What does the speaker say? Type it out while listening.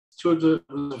Institute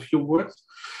with a few words.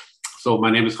 So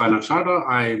my name is Reinhard Schader.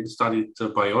 I studied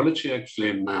biology actually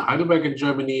in Heidelberg in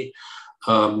Germany.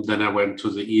 Then I went to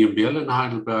the EMBL in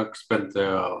Heidelberg, spent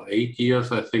there 8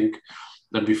 years, I think.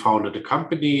 Then we founded a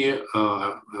company.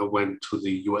 I went to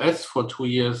the US for 2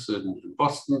 years in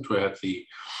Boston to have the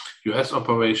US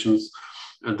operations.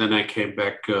 And then I came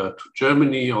back to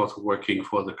Germany, also working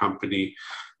for the company.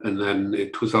 And then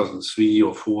in 2003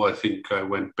 or 4, I think I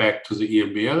went back to the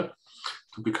EMBL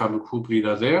to become a group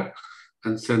leader there.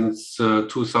 And since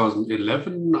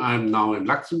 2011, I'm now in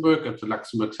Luxembourg at the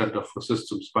Luxembourg Center for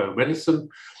Systems Biomedicine,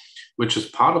 which is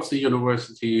part of the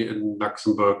university in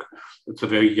Luxembourg. It's a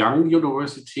very young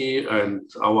university, and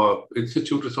our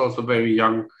institute is also very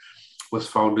young. Was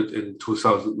founded in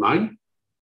 2009.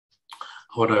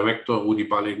 Our director, Rudi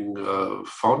Balling,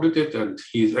 founded it, and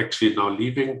he's actually now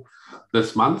leaving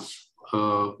this month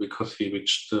because he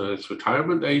reached his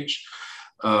retirement age.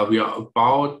 We are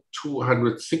about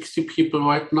 260 people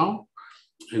right now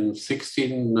in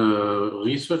 16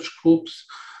 research groups.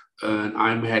 And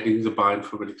I'm heading the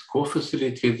bioinformatics core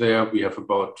facility there. We have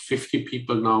about 50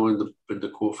 people now in the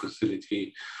core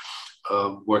facility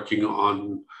working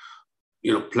on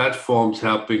platforms,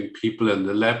 helping people in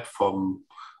the lab from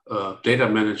data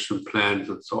management plans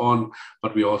and so on.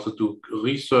 But we also do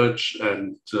research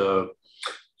and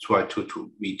try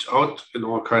to reach out in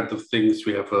all kinds of things.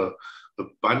 We have a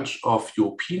bunch of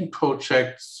European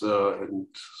projects and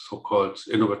so-called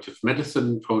innovative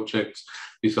medicine projects.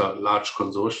 These are large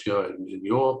consortia in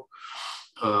Europe.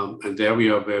 And there we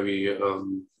are very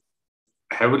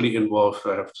heavily involved,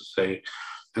 I have to say.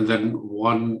 And then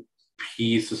one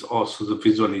piece is also the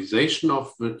visualization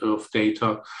of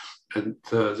data. And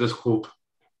this group,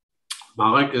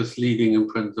 Marek is leading in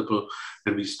principle.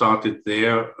 And we started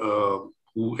there,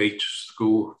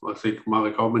 school, I think,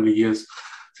 Marek, how many years?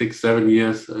 6, 7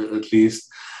 years at least,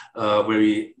 where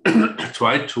we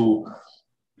try to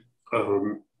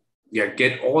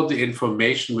get all the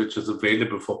information which is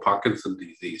available for Parkinson's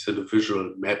disease in a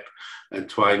visual map and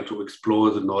trying to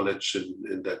explore the knowledge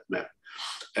in that map.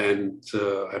 And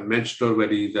I mentioned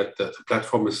already that the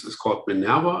platform is called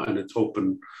Minerva, and it's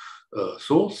open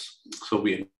source. So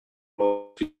we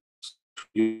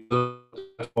use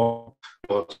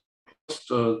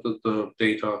the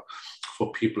data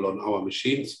for people on our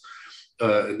machines.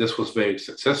 And this was very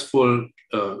successful.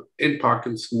 In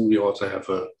Parkinson, we also have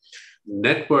a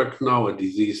network now, a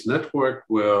disease network,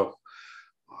 where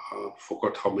I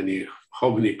forgot how many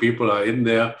people are in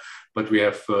there, but we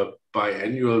have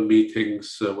biannual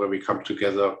meetings where we come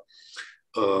together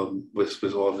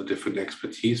with all the different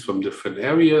expertise from different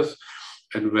areas.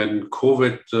 And when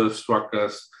COVID struck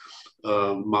us,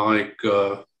 Marek,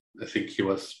 I think he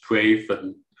was brave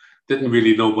and didn't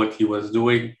really know what he was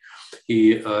doing.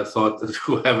 He thought that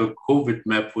to have a COVID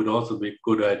map would also be a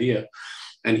good idea.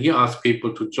 And he asked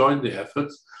people to join the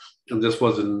efforts. And this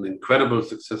was an incredible,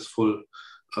 successful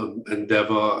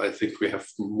endeavor. I think we have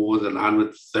more than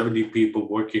 170 people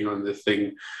working on this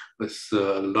thing with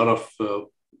a lot of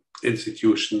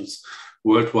institutions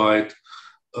worldwide.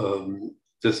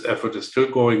 This effort is still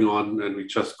going on, and we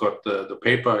just got the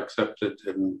paper accepted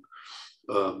in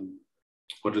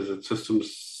molecular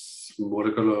systems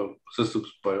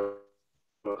bio.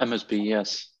 MSB,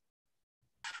 yes.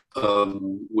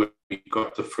 Where we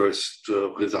got the first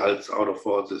results out of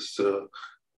all this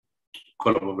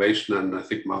collaboration, and I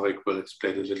think Marek will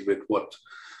explain a little bit what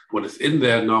is in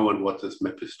there now and what this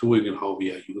map is doing and how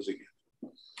we are using it.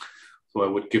 So I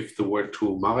would give the word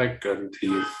to Marek, and he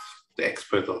is the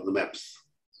expert on the maps.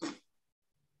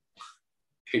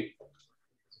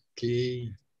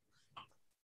 Okay.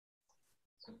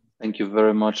 Thank you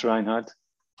very much, Reinhard.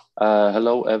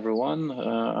 Hello, everyone.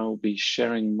 I will be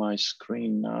sharing my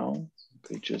screen now.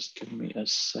 Okay, just give me a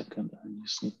second. I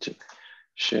just need to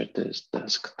share this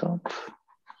desktop.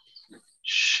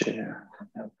 Share.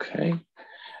 Okay.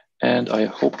 And I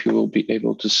hope you will be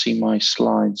able to see my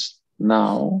slides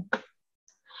now.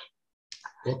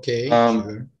 Okay.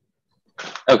 Sure.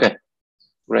 Okay,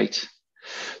 great.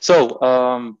 So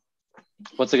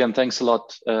once again, thanks a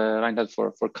lot, Reinhard,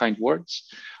 for kind words.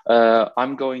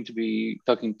 I'm going to be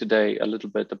talking today a little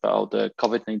bit about the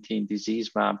COVID-19 disease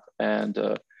map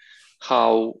and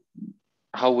how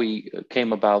we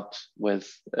came about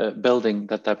with building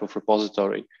that type of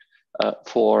repository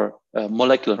for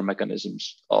molecular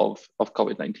mechanisms of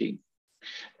COVID-19.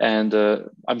 And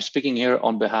I'm speaking here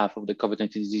on behalf of the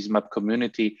COVID-19 disease map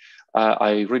community.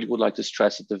 I really would like to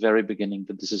stress at the very beginning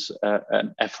that this is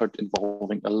an effort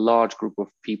involving a large group of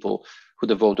people who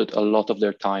devoted a lot of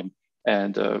their time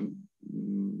and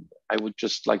I would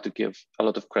just like to give a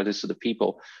lot of credits to the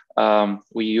people.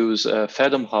 We use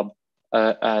Fedom Hub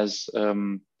as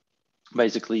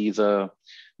basically the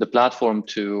platform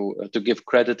to give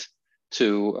credit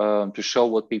to show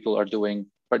what people are doing,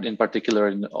 but in particular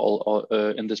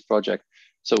in this project.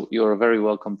 So you're very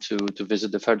welcome to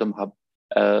visit the Fedom Hub.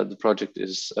 The project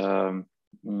is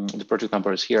the project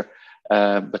number is here,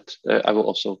 but I will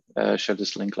also share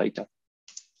this link later.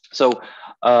 So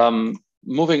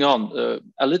moving on,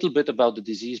 a little bit about the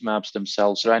disease maps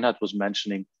themselves. Reinhard was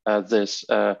mentioning this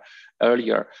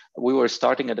earlier. We were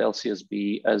starting at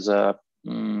LCSB as a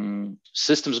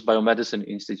Systems Biomedicine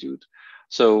Institute.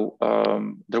 So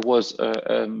there was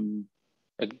a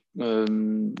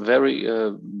very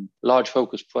large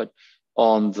focus put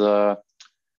on the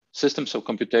systems of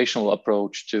computational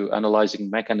approach to analyzing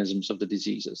mechanisms of the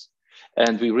diseases.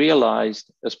 And we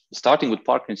realized, starting with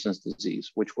Parkinson's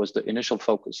disease, which was the initial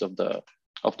focus of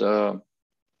the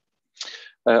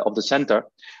center,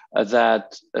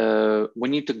 that we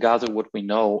need to gather what we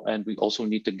know, and we also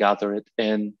need to gather it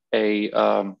in a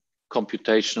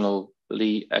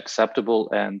computationally acceptable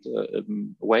and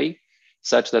way,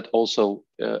 such that also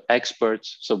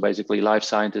experts, so basically life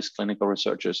scientists, clinical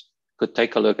researchers, could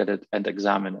take a look at it and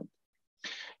examine it.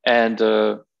 And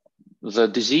the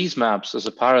disease maps as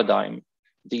a paradigm,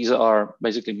 these are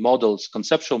basically models,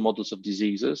 conceptual models of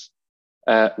diseases,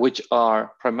 which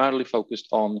are primarily focused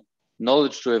on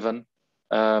knowledge-driven,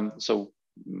 so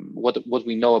what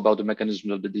we know about the mechanism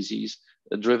of the disease,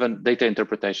 driven data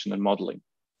interpretation and modeling.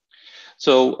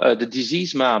 So the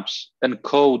disease maps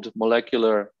encode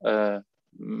molecular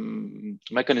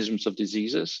mechanisms of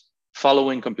diseases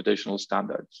following computational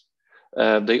standards.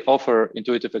 They offer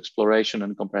intuitive exploration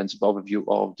and comprehensive overview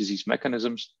of disease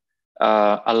mechanisms,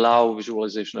 allow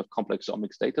visualization of complex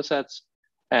omics data sets,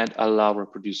 and allow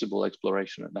reproducible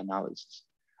exploration and analysis.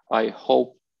 I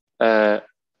hope I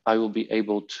will be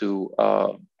able to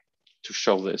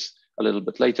show this a little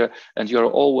bit later. And you're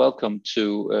all welcome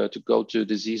to go to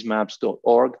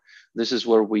diseasemaps.org. This is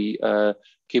where we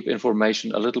keep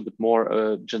information a little bit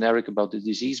more generic about the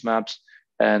disease maps,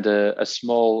 and a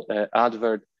small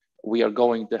advert. We are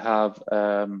going to have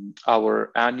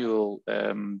our annual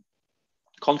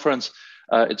conference.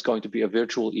 It's going to be a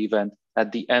virtual event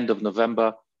at the end of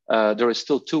November. There is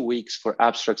still 2 weeks for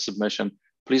abstract submission.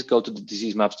 Please go to the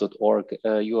diseasemaps.org.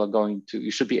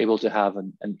 You should be able to have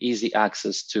an easy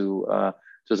access to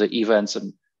the events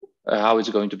and how it's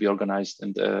going to be organized,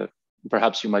 and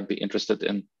perhaps you might be interested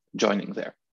in joining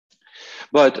there.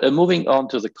 But moving on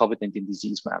to the COVID-19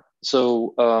 disease map.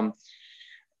 So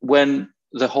when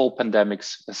the whole pandemic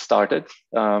started,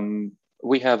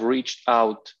 we have reached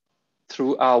out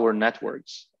through our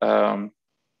networks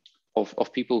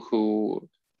of people who,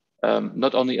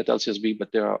 not only at LCSB,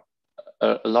 but there are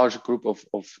a large group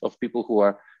of people who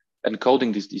are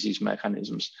encoding these disease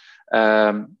mechanisms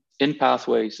in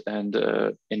pathways and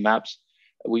in maps.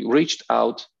 We reached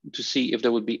out to see if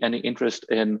there would be any interest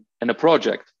in a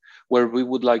project where we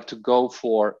would like to go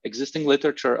for existing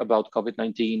literature about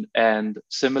COVID-19 and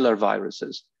similar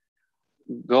viruses,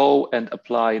 go and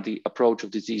apply the approach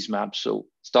of disease maps. So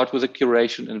start with a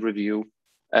curation and review,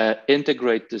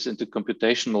 integrate this into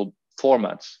computational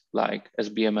formats like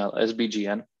SBML,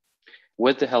 SBGN,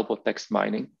 with the help of text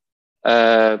mining,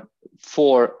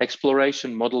 for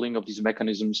exploration, modeling of these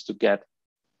mechanisms to get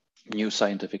new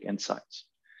scientific insights.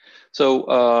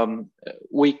 So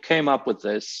we came up with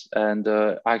this, and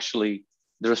actually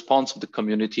the response of the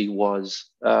community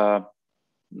was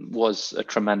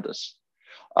tremendous.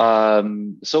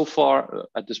 So far,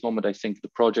 at this moment, I think the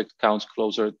project counts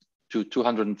closer to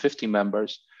 250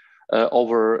 members,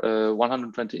 over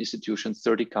 120 institutions,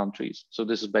 30 countries. So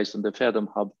this is based on the Fedom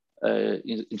Hub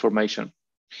information.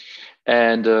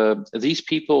 And these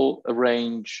people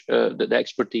range, the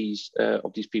expertise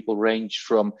of these people range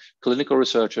from clinical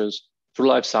researchers through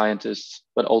life scientists,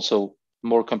 but also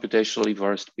more computationally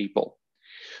versed people.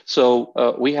 So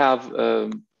we have a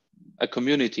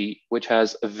community which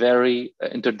has a very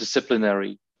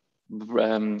interdisciplinary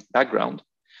background,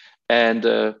 and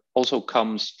also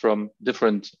comes from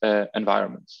different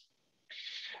environments.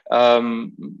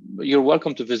 You're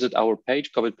welcome to visit our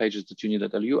page,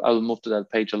 covidpages.uni.lu. I'll move to that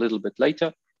page a little bit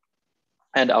later,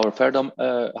 and our Fedom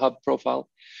Hub profile.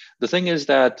 The thing is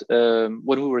that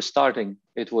when we were starting,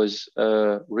 it was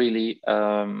really,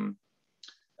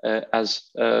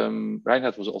 as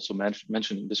Reinhard was also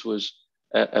mentioning, this was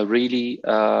a really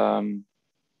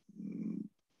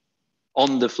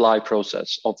on-the-fly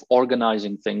process of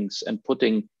organizing things and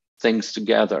putting things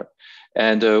together.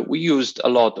 And we used a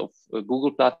lot of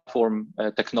Google platform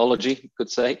technology, you could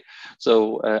say.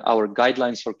 So our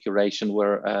guidelines for curation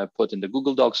were put in the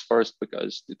Google Docs first,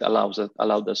 because it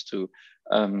allowed us to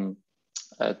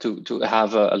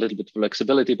have a little bit of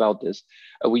flexibility about this.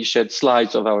 We shared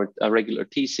slides of our regular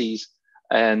TCs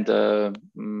and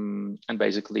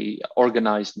basically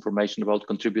organized information about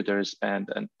contributors and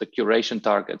the curation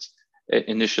targets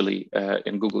initially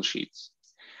in Google Sheets.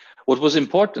 What was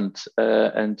important,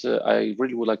 and I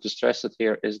really would like to stress it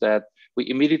here, is that we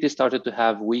immediately started to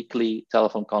have weekly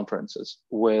telephone conferences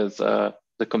with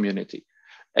the community,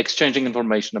 exchanging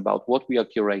information about what we are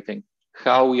curating,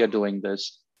 how we are doing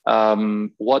this,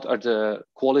 what are the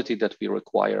quality that we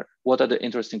require, what are the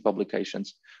interesting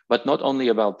publications. But not only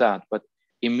about that, but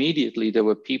immediately there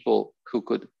were people who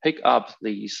could pick up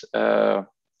these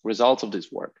results of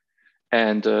this work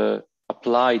and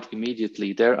applied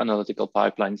immediately their analytical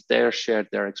pipelines, shared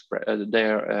their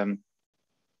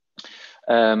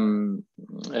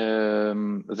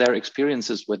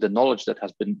experiences with the knowledge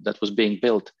that was being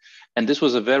built. And this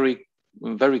was a very,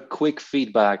 very quick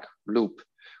feedback loop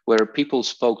where people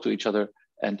spoke to each other,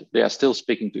 and they are still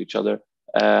speaking to each other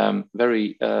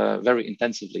very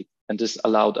intensively. And this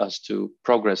allowed us to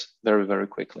progress very, very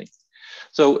quickly.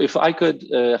 So if I could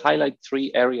highlight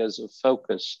 3 areas of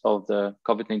focus of the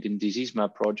COVID-19 disease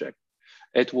map project,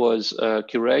 it was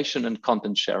curation and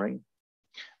content sharing,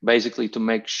 basically to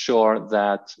make sure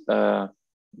that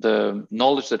the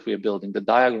knowledge that we are building, the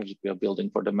diagrams that we are building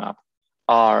for the map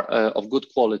are of good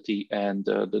quality, and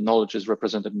the knowledge is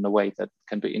represented in a way that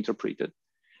can be interpreted.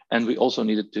 And we also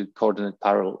needed to coordinate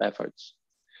parallel efforts.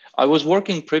 I was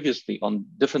working previously on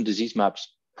different disease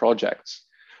maps projects,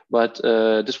 but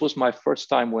this was my first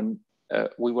time when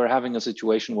we were having a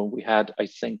situation when we had, I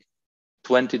think,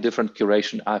 20 different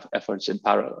curation efforts in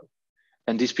parallel.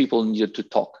 And these people needed to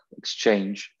talk,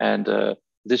 exchange. And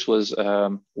this was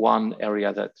one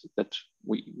area that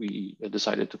we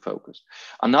decided to focus.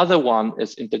 Another one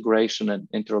is integration and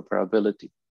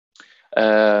interoperability.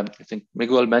 I think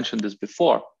Miguel mentioned this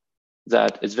before,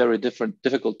 that it's very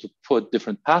difficult to put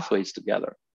different pathways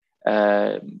together.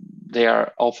 They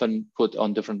are often put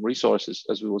on different resources,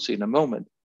 as we will see in a moment.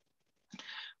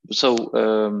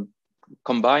 So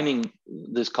combining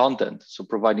this content, so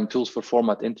providing tools for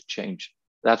format interchange,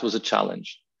 that was a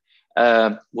challenge.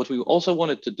 What we also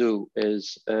wanted to do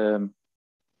is to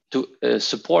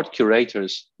support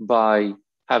curators by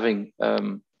having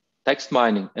text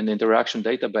mining and interaction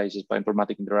databases,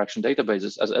 bioinformatic interaction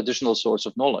databases, as additional source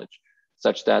of knowledge,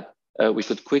 such that we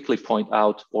could quickly point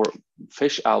out or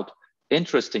fish out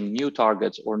interesting new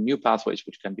targets or new pathways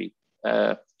which can be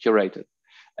curated.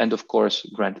 And of course,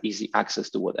 grant easy access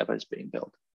to whatever is being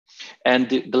built. And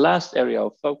the last area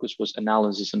of focus was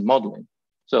analysis and modeling.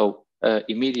 So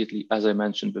immediately, as I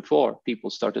mentioned before, people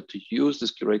started to use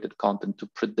this curated content to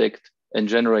predict and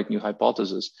generate new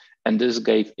hypotheses. And this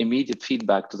gave immediate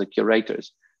feedback to the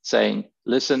curators saying,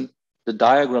 listen, the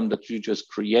diagram that you just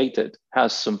created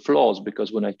has some flaws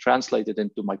because when I translate it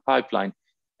into my pipeline,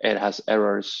 it has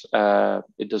errors,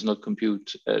 it does not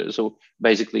compute. So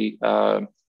basically,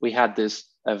 we had this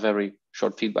a very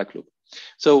short feedback loop.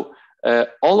 So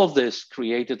all of this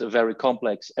created a very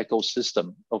complex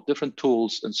ecosystem of different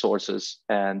tools and sources.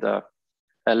 And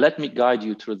let me guide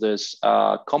you through this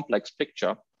complex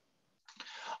picture.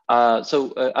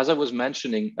 So as I was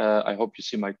mentioning, I hope you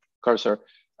see my cursor.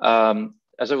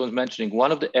 As I was mentioning,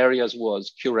 one of the areas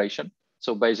was curation.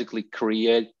 So basically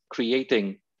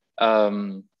creating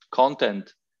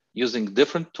content using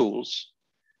different tools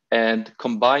and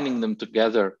combining them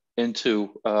together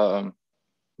into a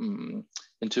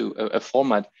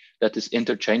format that is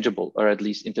interchangeable, or at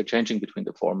least interchanging between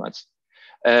the formats.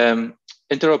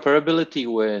 Interoperability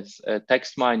with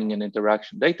text mining and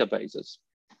interaction databases.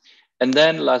 And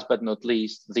then last but not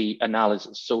least, the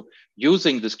analysis. So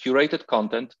using this curated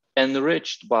content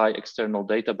enriched by external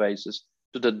databases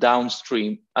to the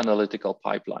downstream analytical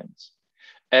pipelines.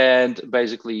 And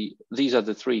basically, these are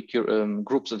the 3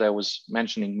 groups that I was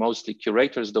mentioning, mostly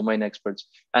curators, domain experts,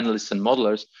 analysts, and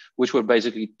modelers, which were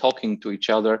basically talking to each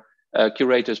other.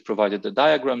 Curators provided the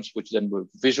diagrams, which then were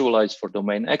visualized for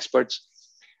domain experts.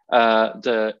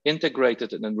 The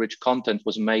integrated and enriched content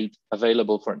was made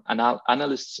available for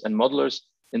analysts and modelers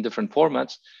in different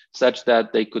formats, such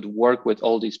that they could work with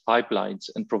all these pipelines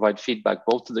and provide feedback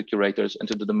both to the curators and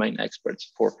to the domain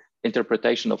experts for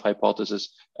interpretation of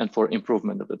hypotheses and for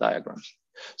improvement of the diagrams.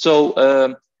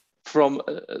 So from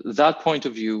that point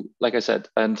of view, like I said,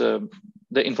 and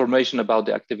the information about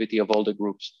the activity of all the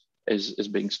groups is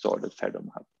being stored at Fairdown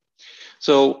Hub.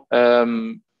 So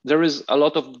there is a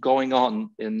lot of going on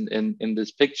in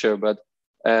this picture, but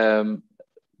the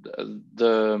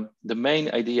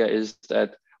main idea is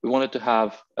that we wanted to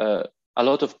have a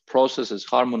lot of processes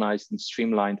harmonized and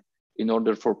streamlined in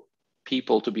order for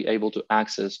people to be able to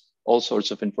access all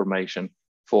sorts of information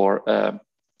for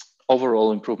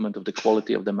overall improvement of the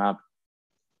quality of the map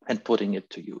and putting it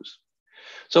to use.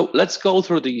 So let's go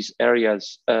through these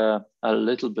areas a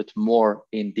little bit more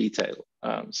in detail,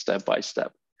 step by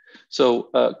step. So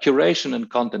curation and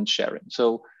content sharing.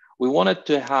 So we wanted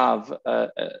to have a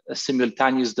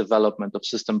simultaneous development of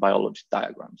system biology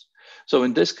diagrams. So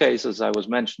in this case, as I was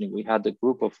mentioning, we had a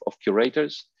group of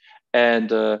curators,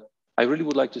 and I really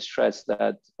would like to stress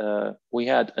that we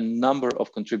had a number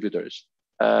of contributors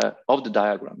of the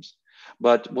diagrams.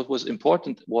 But what was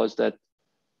important was that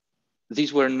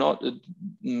these were not,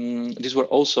 these were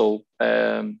also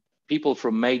people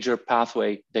from major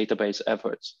pathway database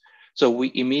efforts. So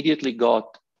we immediately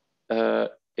got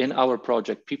in our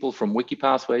project people from Wiki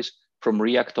Pathways, from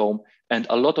Reactome, and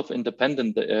a lot of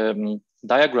independent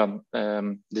diagram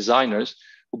designers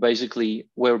who basically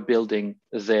were building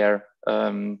their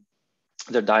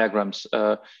diagrams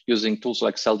using tools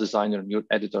like Cell Designer, New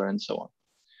Editor, and so on.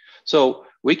 So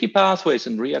Wiki Pathways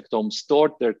and Reactome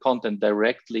stored their content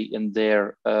directly in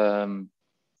their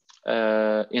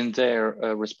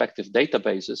respective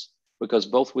databases, because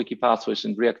both Wiki Pathways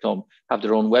and Reactome have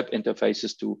their own web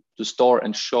interfaces to store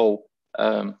and show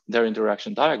their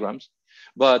interaction diagrams.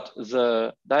 But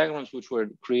the diagrams which were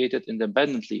created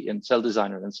independently in Cell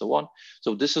Designer and so on.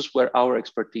 So this is where our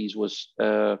expertise was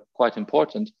quite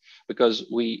important, because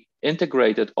we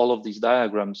integrated all of these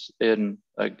diagrams in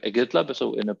a GitLab,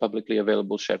 so in a publicly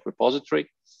available shared repository.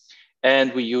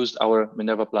 And we used our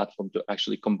Minerva platform to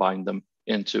actually combine them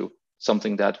into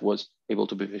something that was able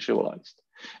to be visualized.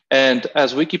 And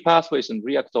as Wiki Pathways and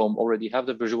Reactome already have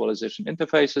the visualization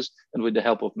interfaces, and with the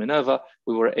help of Minerva,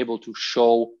 we were able to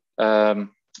show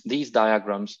these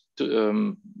diagrams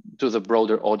to the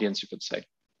broader audience, you could say.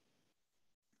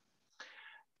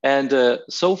 And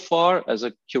so far as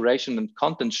a curation and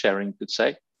content sharing, could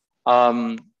say,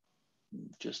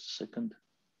 just a second.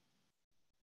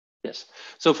 Yes,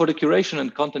 so for the curation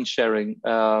and content sharing,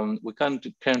 we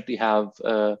currently have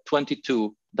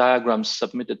 22 diagrams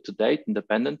submitted to date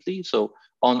independently. So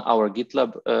on our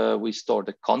GitLab, we store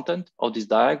the content of these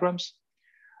diagrams.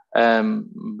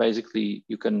 Basically,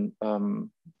 you can,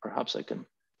 perhaps I can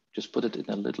just put it in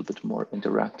a little bit more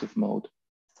interactive mode.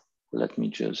 Let me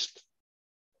just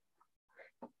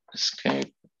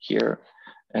escape here.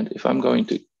 And if I'm going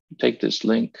to take this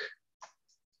link,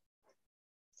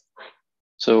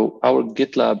 so our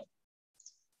GitLab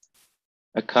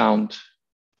account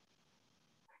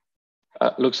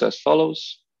looks as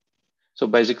follows. So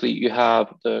basically you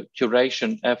have the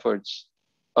curation efforts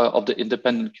of the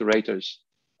independent curators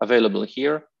available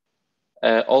here.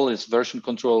 All is version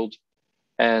controlled.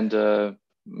 And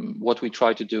what we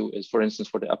try to do is, for instance,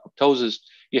 for the apoptosis,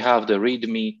 you have the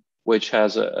README, which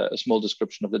has a small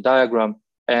description of the diagram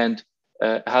and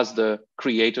has the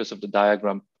creators of the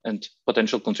diagram and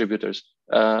potential contributors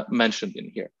mentioned in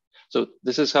here. So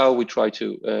this is how we try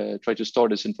to store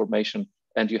this information.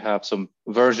 And you have some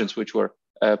versions which were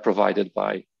provided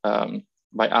by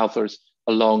authors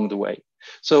along the way.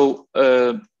 So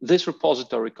this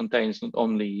repository contains not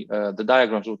only the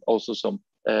diagrams, but also some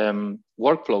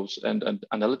workflows and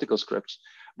analytical scripts.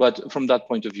 But from that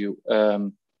point of view,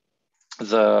 what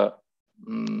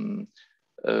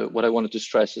I wanted to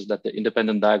stress is that the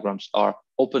independent diagrams are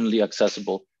openly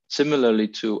accessible, similarly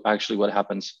to actually what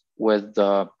happens with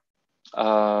the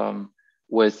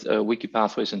Wiki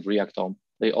Pathways and Reactome.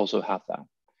 They also have that.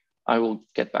 I will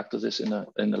get back to this in a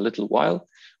little while,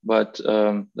 but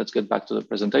let's get back to the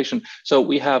presentation. So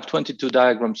we have 22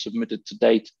 diagrams submitted to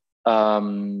date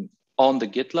on the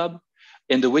GitLab.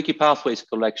 In the Wiki Pathways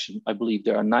collection, I believe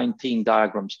there are 19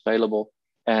 diagrams available,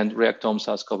 and Reactome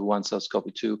SARS-CoV-1,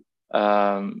 SARS-CoV-2.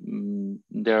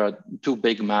 There are 2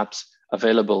 big maps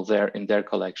available there in their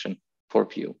collection for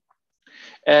view.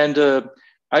 And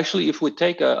actually, if we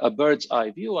take a bird's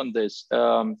eye view on this,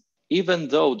 even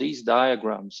though these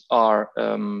diagrams are,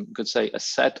 could say, a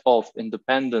set of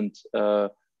independent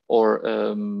or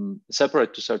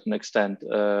separate to a certain extent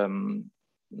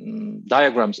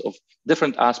diagrams of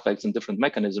different aspects and different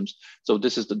mechanisms. So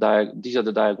this is these are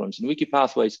the diagrams in Wiki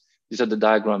Pathways. These are the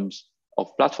diagrams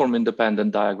of platform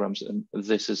independent diagrams, and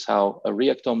this is how a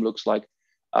Reactome looks like.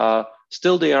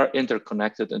 Still, they are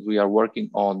interconnected, and we are working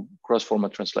on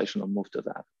cross-format translation or move to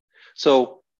that.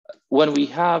 So when we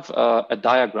have a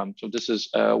diagram, so this is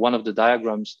one of the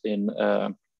diagrams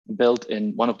built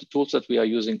in one of the tools that we are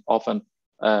using often,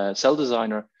 Cell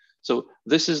Designer. So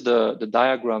this is the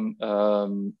diagram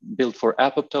built for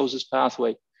apoptosis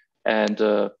pathway. And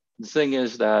the thing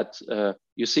is that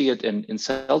you see it in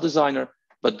Cell Designer,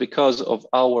 but because of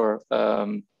our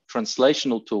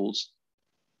translational tools,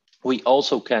 we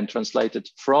also can translate it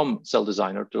from Cell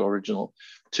Designer to original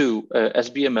to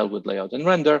SBML with layout and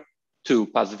render, to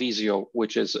PathVisio,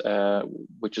 which is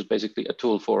basically a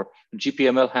tool for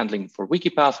GPML handling for wiki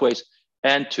pathways,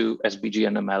 and to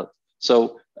SBGNML.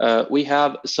 So we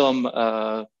have some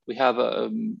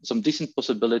decent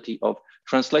possibility of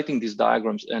translating these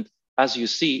diagrams. And as you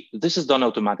see, this is done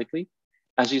automatically.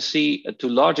 As you see, to a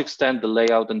large extent, the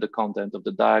layout and the content of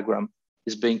the diagram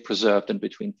is being preserved in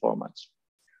between formats.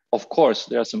 Of course,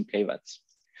 there are some caveats.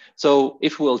 So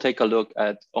if we'll take a look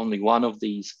at only one of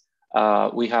these,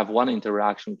 we have one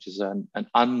interaction, which is an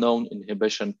unknown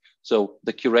inhibition. So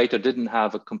the curator didn't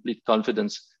have a complete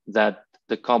confidence that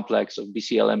the complex of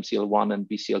BCL-MCL1 and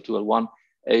BCL2L1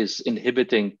 is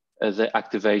inhibiting the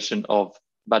activation of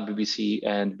BAT-BBC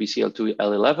and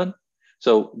BCL2L11.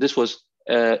 So this was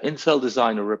in Cell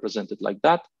Designer represented like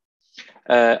that.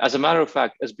 As a matter of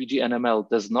fact, SBG-NML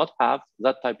does not have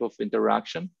that type of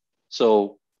interaction.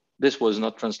 So this was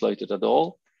not translated at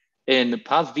all. In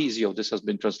PathVisio, this has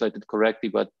been translated correctly,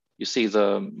 but you see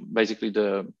basically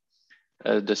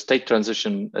the state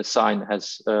transition sign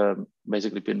has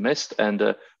basically been missed,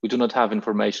 and we do not have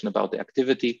information about the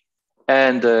activity.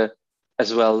 And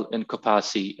as well in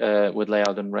Copasi with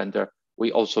layout and render,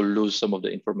 we also lose some of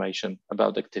the information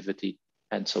about activity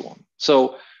and so on.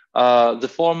 So the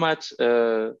formats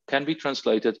can be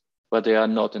translated, but they are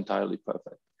not entirely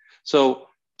perfect. So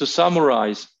to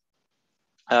summarize,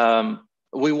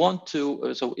 we want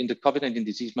to, so in the COVID-19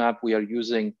 disease map, we are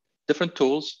using different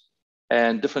tools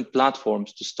and different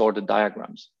platforms to store the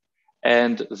diagrams.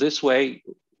 And this way,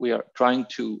 we are trying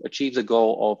to achieve the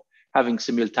goal of having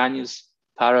simultaneous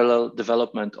parallel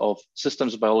development of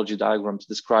systems biology diagrams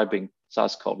describing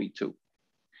SARS-CoV-2.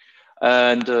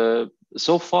 And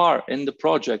so far in the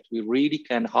project, we really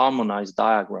can harmonize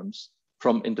diagrams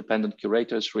from independent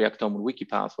curators, Reactome and wiki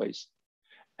pathways.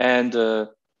 And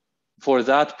for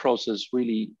that process,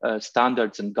 really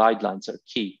standards and guidelines are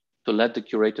key to let the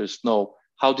curators know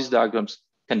how these diagrams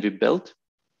can be built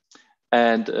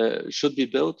and should be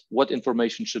built, what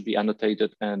information should be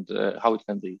annotated, and how it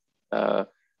can be,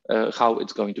 how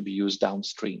it's going to be used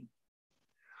downstream.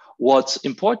 What's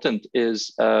important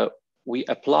is we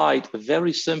applied a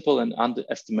very simple and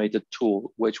underestimated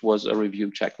tool, which was a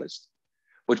review checklist,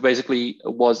 which basically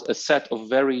was a set of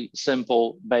very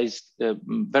simple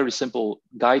very simple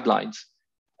guidelines.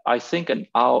 I think a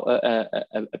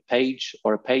page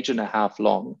or a page and a half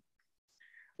long,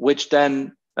 which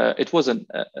then it was an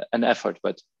effort,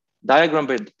 but diagram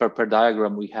per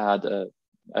diagram, we had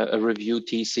a review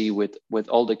TC with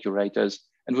all the curators,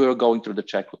 and we were going through the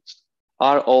checklist.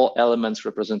 Are all elements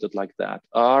represented like that?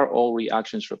 Are all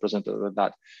reactions represented like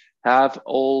that? Have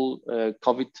all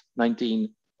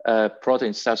COVID-19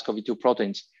 proteins, SARS-CoV-2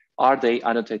 proteins, are they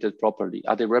annotated properly?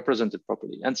 Are they represented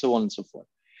properly? And so on and so forth.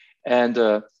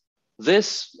 And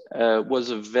this was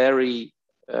a very,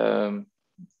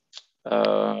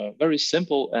 very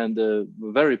simple and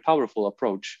very powerful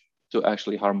approach to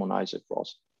actually harmonize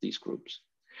across these groups.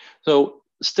 So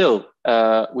still,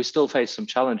 we still face some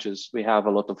challenges. We have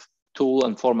a lot of tool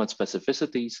and format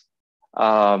specificities.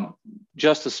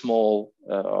 Just a small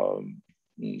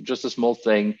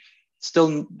thing.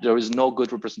 Still, there is no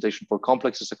good representation for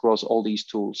complexes across all these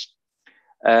tools.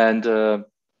 And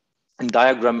in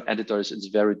diagram editors, it's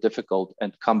very difficult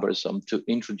and cumbersome to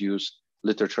introduce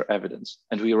literature evidence.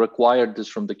 And we required this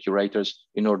from the curators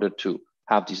in order to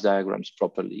have these diagrams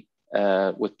properly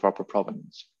with proper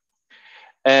provenance.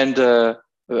 And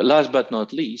last but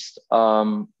not least,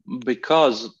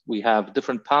 because we have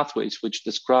different pathways which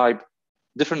describe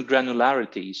different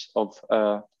granularities of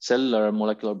cellular and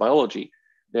molecular biology,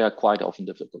 they are quite often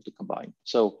difficult to combine.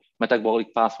 So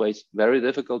metabolic pathways, very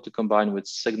difficult to combine with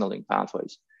signaling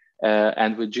pathways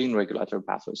and with gene regulatory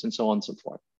pathways and so on and so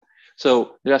forth.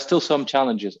 So there are still some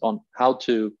challenges on how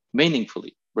to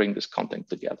meaningfully bring this content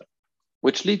together,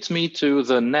 which leads me to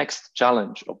the next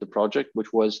challenge of the project,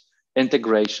 which was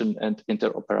integration and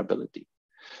interoperability.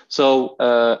 So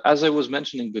as I was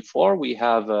mentioning before, we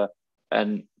have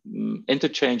an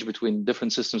interchange between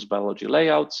different systems biology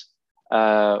layouts,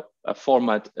 a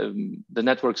format, the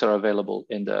networks are available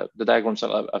in the diagrams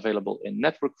are available in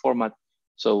network format.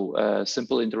 So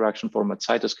simple interaction format,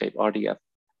 cytoscape, RDF,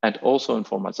 and also in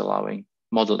formats allowing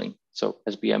modeling. So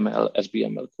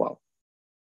SBML qual.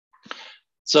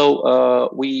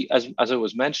 So we, as I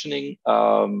was mentioning,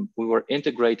 we were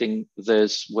integrating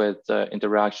this with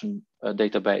interaction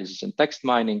databases and text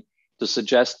mining to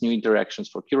suggest new interactions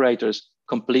for curators,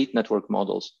 complete network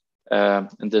models,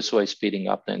 and this way speeding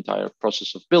up the entire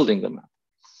process of building the map.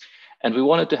 And we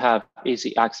wanted to have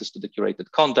easy access to the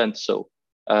curated content, so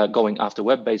going after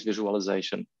web-based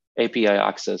visualization, API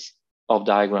access of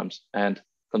diagrams, and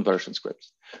conversion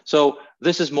scripts. So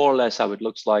this is more or less how it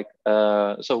looks like.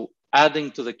 So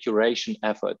adding to the curation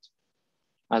effort,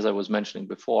 as I was mentioning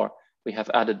before, we have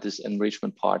added this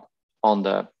enrichment part on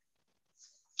the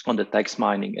text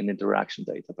mining and interaction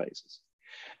databases.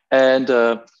 And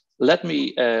let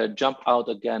me jump out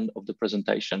again of the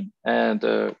presentation and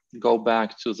go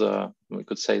back to the, we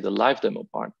could say, the live demo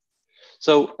part.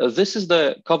 So this is the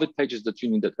COVID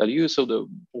pages.union.lu. So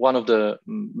one of the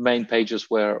main pages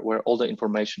where all the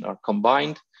information are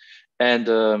combined. And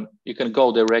you can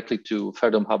go directly to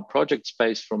Freedom Hub project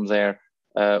space from there,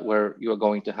 where you are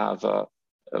going to have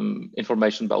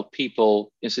information about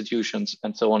people, institutions,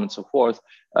 and so on and so forth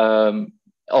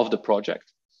of the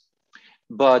project.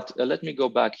 But let me go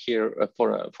back here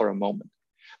for a moment,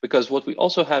 because what we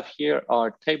also have here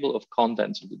are table of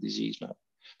contents of the disease map.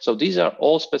 So these are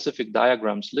all specific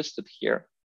diagrams listed here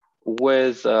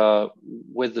with the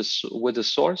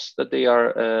source that they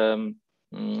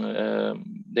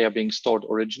are being stored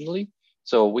originally.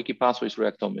 So Wiki Pathways,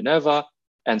 Reactome, Minerva,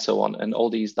 and so on. And all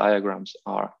these diagrams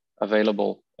are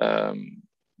available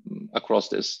across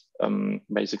this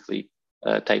basically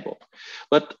table.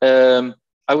 But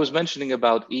I was mentioning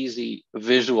about easy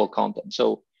visual content.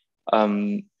 So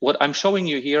what I'm showing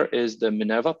you here is the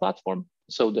Minerva platform.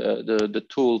 So the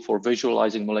tool for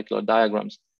visualizing molecular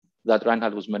diagrams that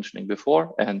Reinhard was mentioning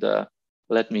before. And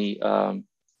let me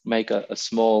make a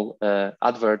small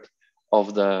advert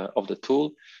of the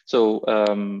tool. So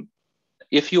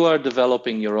if you are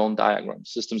developing your own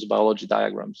diagrams, systems biology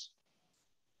diagrams,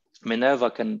 Minerva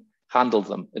can handle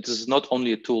them. It is not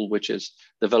only a tool which is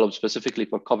developed specifically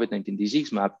for COVID-19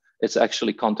 disease map, it's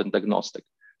actually content agnostic.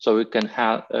 So it can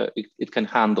it can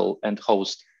handle and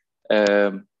host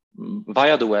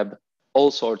via the web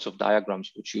all sorts of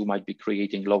diagrams which you might be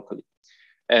creating locally.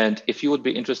 And if you would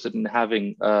be interested in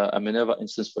having a Minerva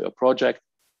instance for your project,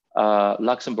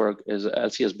 Luxembourg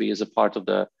LCSB is a part of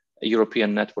the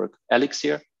European network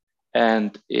Elixir,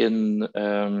 and within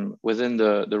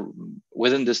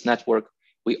this network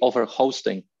we offer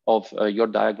hosting of your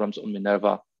diagrams on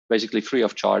Minerva basically free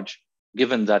of charge,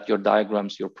 given that your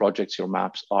diagrams, your projects, your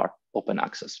maps are open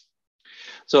access.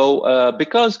 So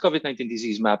because COVID-19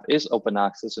 disease map is open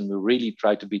access and we really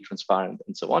try to be transparent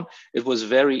and so on, it was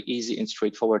very easy and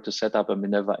straightforward to set up a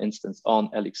Minerva instance on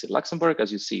Elixir Luxembourg,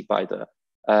 as you see by the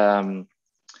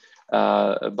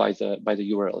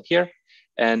URL here.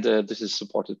 And this is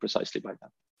supported precisely by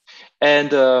that.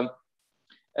 And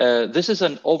this is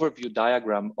an overview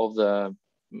diagram of the,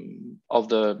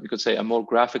 you could say, a more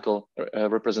graphical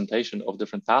representation of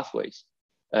different pathways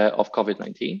of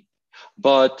COVID-19.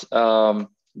 But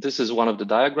this is one of the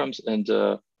diagrams, and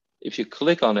if you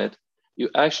click on it, you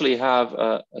actually have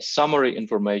a summary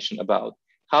information about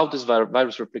how this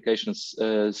virus replication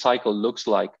cycle looks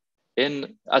like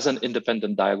as an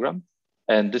independent diagram.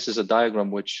 And this is a diagram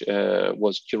which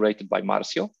was curated by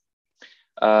Marcio.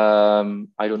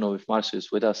 I don't know if Marcio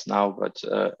is with us now, but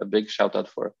a big shout out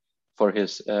for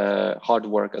his hard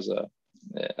work as a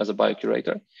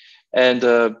biocurator. And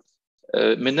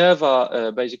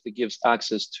Minerva basically gives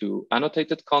access to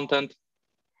annotated content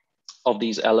of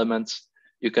these elements.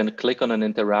 You can click on an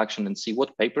interaction and see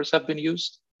what papers have been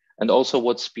used, and also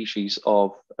what species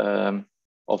of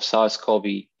SARS-CoV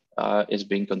is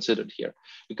being considered here,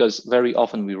 because very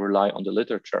often we rely on the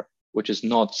literature, which is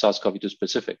not SARS-CoV-2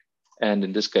 specific. And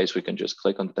in this case, we can just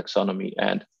click on the taxonomy,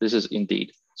 and this is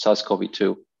indeed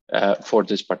SARS-CoV-2 for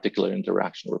this particular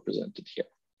interaction represented here.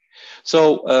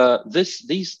 So this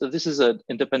is an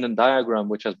independent diagram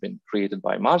which has been created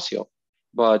by Marcio,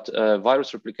 but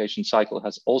virus replication cycle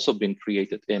has also been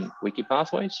created in Wiki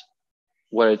Pathways,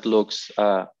 where it looks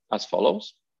as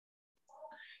follows.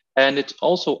 And it's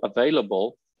also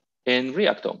available in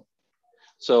Reactome.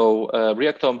 So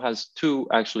Reactome has two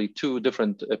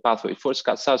different pathways for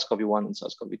SARS-CoV-1 and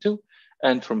SARS-CoV-2.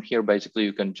 And from here, basically,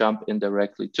 you can jump in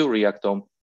directly to Reactome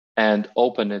and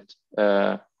open it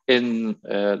in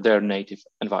their native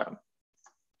environment.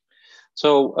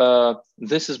 So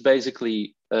this is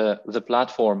basically the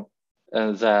platform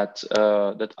that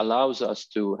allows us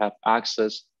to have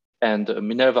access, and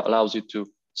Minerva allows you to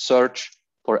search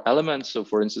for elements. So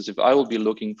for instance, if I will be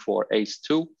looking for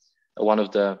ACE2, one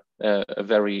of the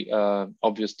very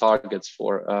obvious targets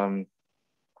for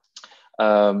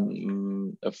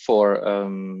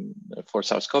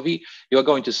SARS-CoV, you are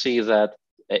going to see that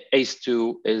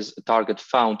ACE2 is a target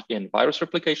found in virus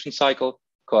replication cycle,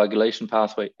 coagulation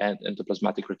pathway, and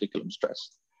endoplasmatic reticulum stress.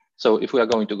 So if we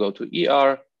are going to go to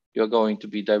ER, you're going to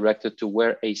be directed to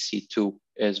where AC2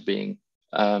 is being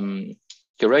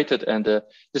curated. And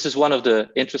this is one of the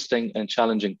interesting and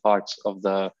challenging parts of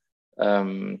the,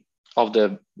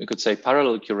 you could say,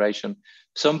 parallel curation.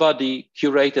 Somebody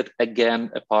curated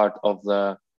again a part of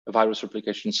the virus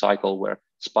replication cycle where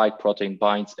spike protein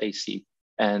binds AC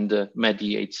and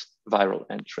mediates viral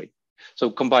entry. So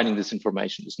combining this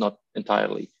information is not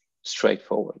entirely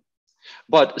straightforward.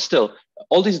 But still,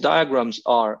 all these diagrams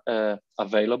are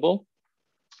available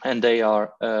and they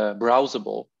are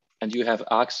browsable, and you have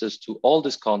access to all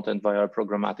this content via a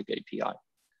programmatic API,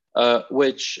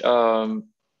 which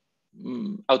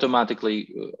automatically,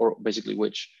 or basically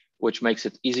which makes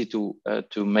it easy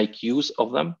to make use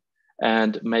of them,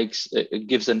 and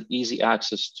gives an easy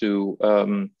access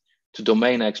to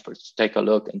domain experts to take a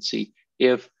look and see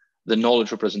if the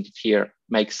knowledge represented here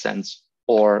makes sense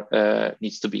or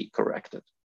needs to be corrected.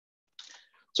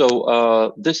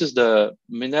 So this is the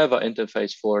Minerva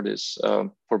interface for this,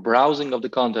 for browsing of the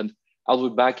content. I'll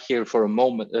be back here for a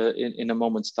moment, in a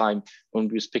moment's time, when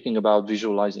we're speaking about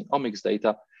visualizing omics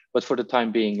data. But for the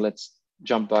time being, let's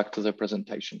jump back to the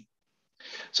presentation.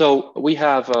 So we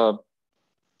have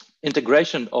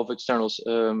integration of externals.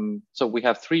 So we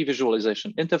have 3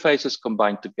 visualization interfaces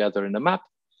combined together in a map.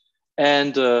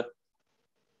 And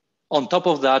on top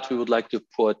of that, we would like to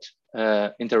put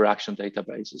interaction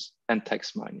databases and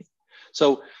text mining.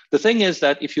 So the thing is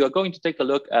that if you are going to take a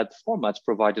look at formats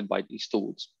provided by these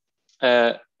tools,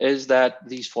 is that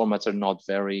these formats are not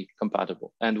very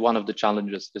compatible. And one of the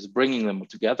challenges is bringing them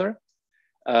together.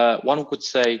 One could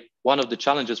say one of the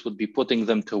challenges would be putting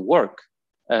them to work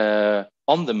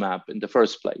on the map in the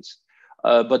first place.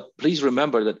 But please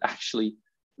remember that actually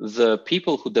the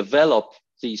people who develop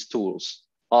these tools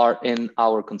are in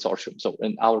our consortium, so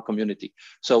in our community.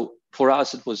 So for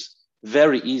us, it was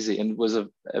very easy, and it was a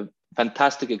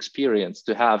fantastic experience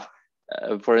to have,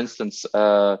 for instance,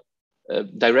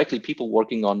 directly people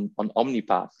working on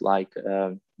OmniPath, like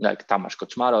Tamas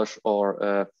Koczmaros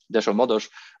or Desho Modos,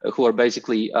 who are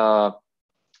basically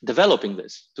developing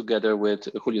this together with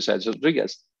Julio Saez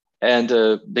Rodriguez. And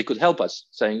they could help us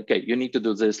saying, okay, you need to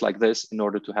do this like this in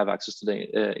order to have access to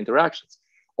the interactions.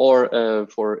 Or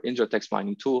for Indra text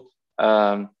mining tool,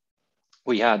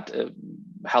 we had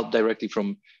help directly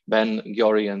from Ben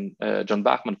Giori and John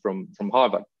Bachman from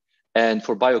Harvard. And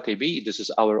for BioKB, this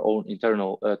is our own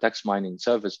internal text mining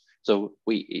service. So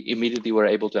we immediately were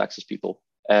able to access people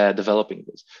developing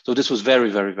this. So this was very,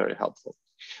 very, very helpful.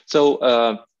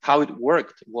 So how it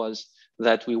worked was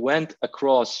that we went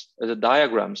across the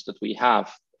diagrams that we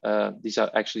have. These are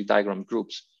actually diagram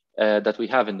groups that we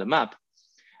have in the map.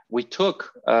 We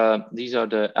took, these are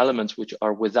the elements which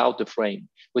are without the frame.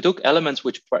 We took elements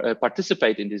which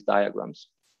participate in these diagrams.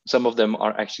 Some of them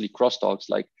are actually crosstalks,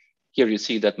 like here you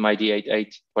see that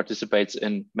MyD88 participates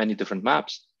in many different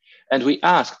maps. And we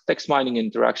asked text mining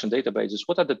interaction databases,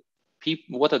 what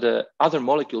are the other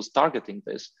molecules targeting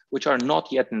this, which are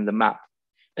not yet in the map?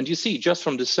 And you see just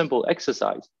from this simple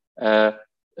exercise,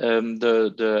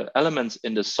 the elements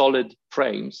in the solid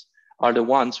frames are the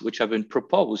ones which have been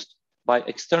proposed by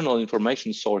external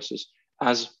information sources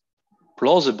as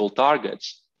plausible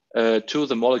targets to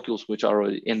the molecules which are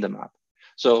already in the map.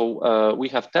 So we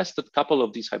have tested a couple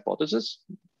of these hypotheses,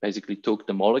 basically took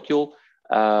the molecule,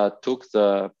 took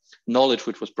the knowledge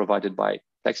which was provided by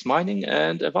text mining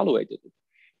and evaluated it.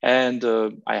 And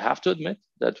I have to admit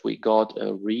that we got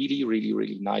a really, really,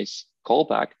 really nice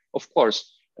callback. Of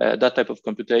course, that type of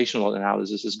computational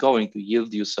analysis is going to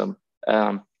yield you some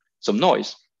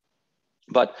noise.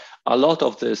 But a lot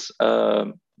of this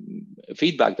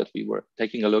feedback that we were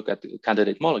taking a look at the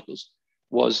candidate molecules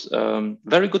was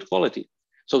very good quality.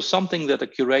 So something that a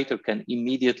curator can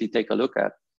immediately take a look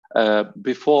at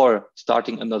before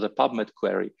starting another PubMed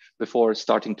query, before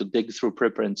starting to dig through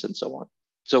preprints and so on.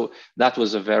 So that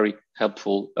was a very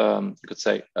helpful, you could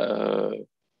say,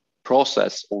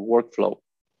 process or workflow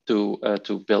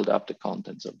to build up the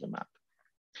contents of the map.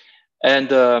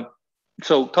 And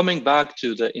so coming back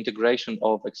to the integration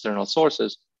of external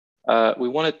sources, we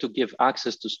wanted to give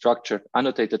access to structured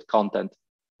annotated content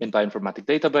in bioinformatic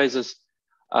databases.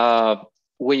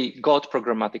 We got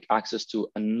programmatic access to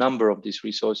a number of these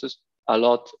resources, a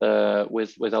lot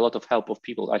with a lot of help of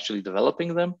people actually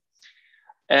developing them.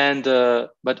 And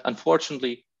but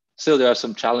unfortunately, still there are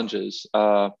some challenges,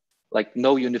 like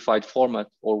no unified format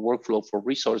or workflow for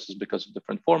resources because of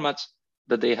different formats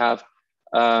that they have.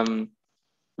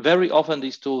 Very often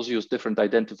these tools use different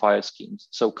identifier schemes.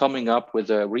 So coming up with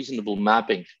a reasonable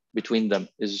mapping between them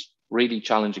is really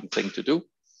challenging thing to do.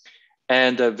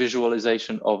 and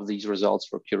visualization of these results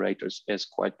for curators is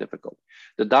quite difficult.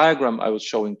 The diagram I was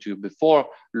showing to you before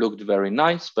looked very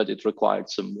nice, but it required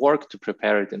some work to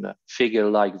prepare it in a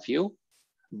figure-like view.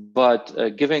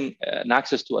 But giving an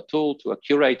access to a tool, to a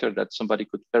curator that somebody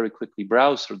could very quickly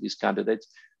browse through these candidates,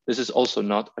 this is also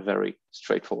not a very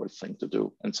straightforward thing to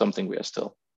do and something we are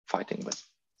still fighting with.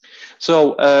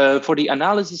 So for the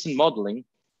analysis and modeling,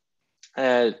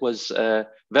 it was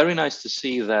very nice to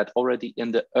see that already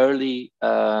in the early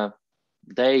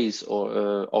days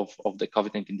of the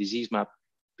COVID-19 disease map,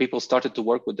 people started to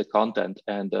work with the content,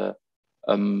 and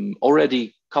already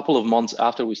a couple of months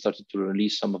after we started to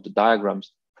release some of the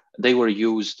diagrams, they were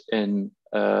used in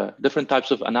different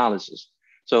types of analysis.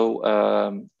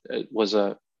 So it was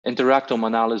a interactome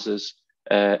analysis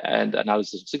and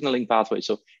analysis of signaling pathways.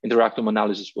 So interactome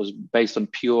analysis was based on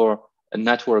pure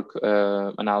network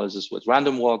analysis with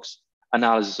random walks.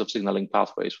 Analysis of signaling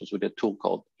pathways was with a tool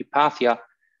called Hypatia.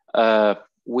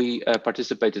 We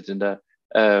participated in the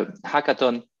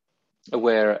hackathon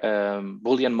where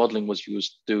Boolean modeling was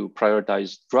used to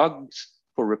prioritize drugs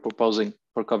for reproposing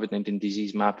for COVID-19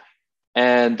 disease map.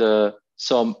 And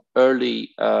some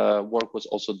early work was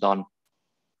also done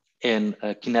in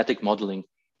kinetic modeling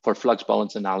for flux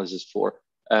balance analysis for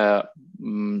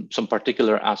some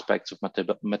particular aspects of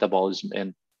metabolism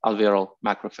in alveolar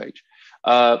macrophage.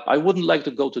 I wouldn't like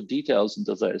to go to details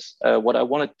into this. What I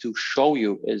wanted to show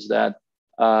you is that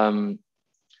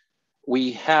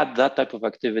we had that type of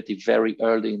activity very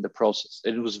early in the process.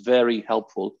 It was very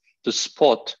helpful to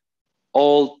spot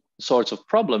all sorts of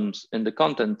problems in the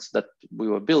contents that we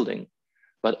were building,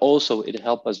 but also it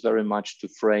helped us very much to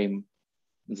frame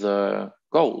the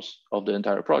goals of the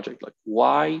entire project, like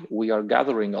why we are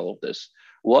gathering all of this,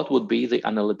 what would be the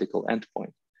analytical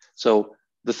endpoint. So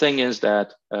the thing is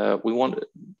that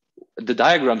the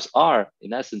diagrams are,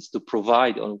 in essence, to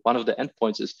provide, on one of the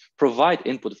endpoints is provide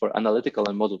input for analytical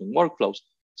and modeling workflows.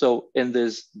 So in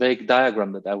this big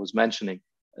diagram that I was mentioning,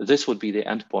 this would be the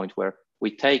endpoint where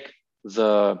we take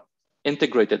the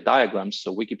integrated diagrams,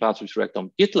 so Wikipathways,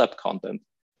 Reactome, GitLab content,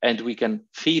 and we can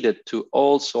feed it to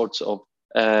all sorts of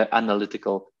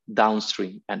analytical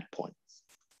downstream endpoints.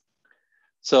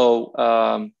 So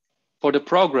for the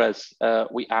progress,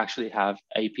 we actually have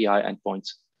API endpoints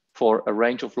for a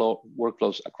range of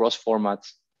workflows across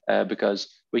formats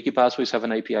because Wikipathways have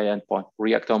an API endpoint,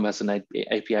 Reactome has an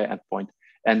API endpoint,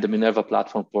 and the Minerva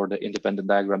platform for the independent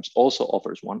diagrams also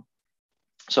offers one.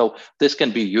 So this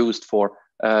can be used for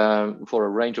a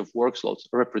range of workflows,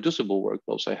 reproducible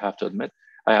workflows, I have to admit,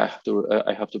 I have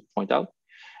to point out.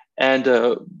 And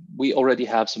we already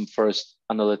have some first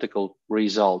analytical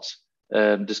results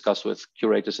discussed with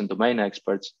curators and domain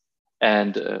experts.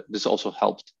 And this also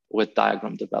helped with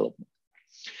diagram development.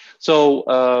 So,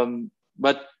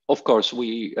 but of course,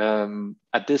 we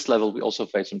at this level, we also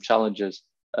face some challenges,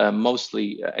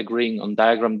 mostly agreeing on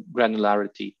diagram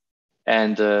granularity.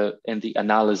 And in the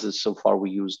analysis so far, we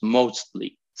used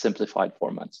mostly simplified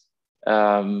formats.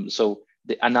 So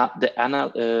the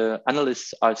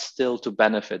analysts are still to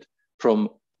benefit from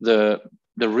the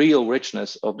real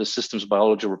richness of the systems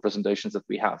biology representations that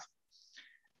we have.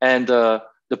 And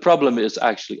the problem is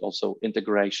actually also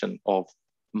integration of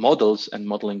models and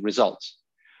modeling results.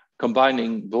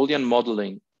 Combining Boolean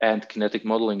modeling and kinetic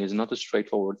modeling is not a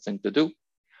straightforward thing to do.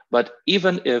 But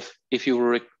even if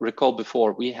you recall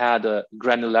before, we had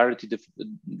granularity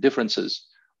differences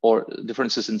or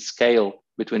differences in scale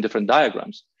between different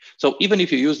diagrams. So even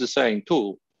if you use the same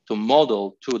tool to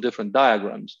model two different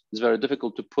diagrams, it's very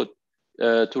difficult to put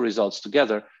two results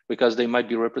together because they might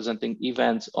be representing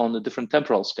events on a different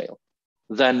temporal scale.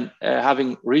 Then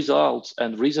having results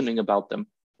and reasoning about them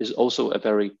is also a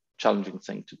very challenging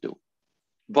thing to do.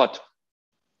 But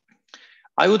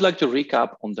I would like to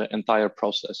recap on the entire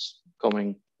process,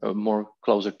 going more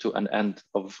closer to an end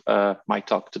of my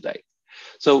talk today.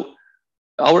 So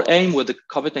our aim with the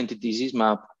COVID-19 disease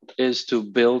map is to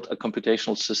build a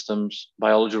computational systems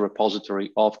biology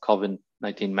repository of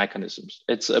COVID-19 mechanisms.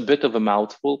 It's a bit of a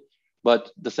mouthful,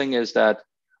 but the thing is that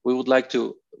we would like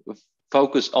to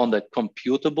focus on the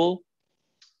computable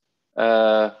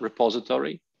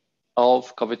repository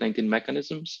of COVID-19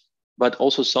 mechanisms, but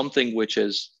also something which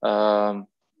is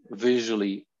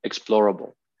visually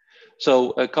explorable.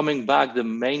 So coming back, the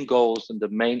main goals and the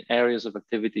main areas of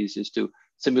activities is to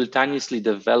simultaneously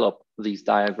develop these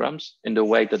diagrams in the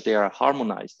way that they are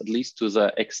harmonized, at least to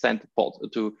the extent,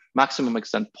 to maximum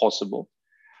extent possible.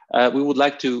 We would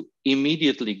like to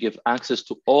immediately give access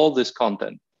to all this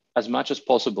content as much as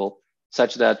possible,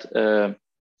 such that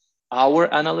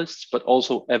our analysts, but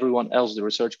also everyone else, the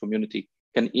research community,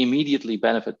 can immediately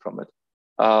benefit from it.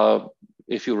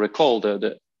 if you recall,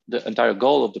 the entire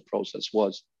goal of the process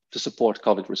was to support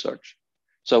COVID research.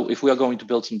 So if we are going to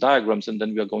build some diagrams and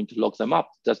then we are going to lock them up,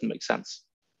 it doesn't make sense.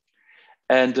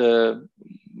 And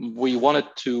we wanted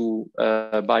to,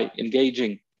 by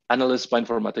engaging analysts,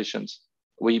 bioinformaticians,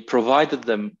 we provided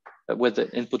them with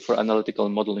the input for analytical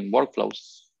and modeling workflows,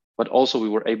 but also we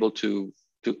were able to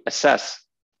assess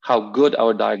how good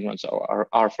our diagrams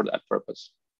are for that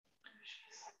purpose.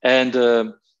 And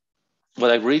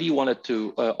what I really wanted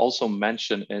to also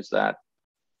mention is that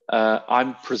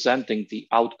I'm presenting the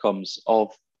outcomes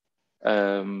of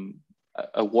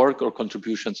a work or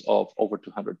contributions of over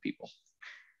 200 people.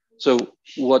 So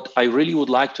what I really would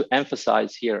like to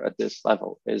emphasize here at this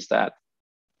level is that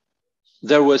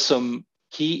there were some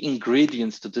key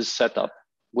ingredients to this setup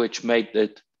which made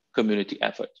it community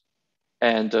effort.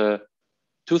 And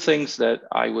two things that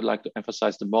I would like to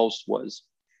emphasize the most was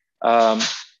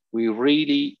we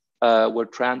really were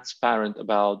transparent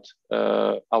about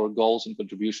our goals and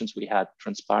contributions. We had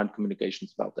transparent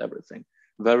communications about everything.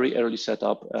 Very early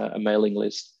setup, a mailing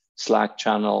list, Slack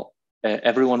channel,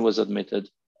 everyone was admitted.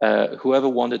 Whoever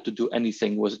wanted to do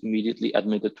anything was immediately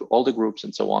admitted to all the groups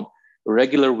and so on.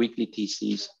 Regular weekly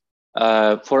TCs.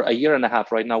 For a year and a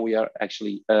half, right now we are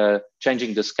actually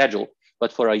changing the schedule,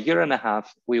 but for a year and a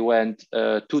half, we went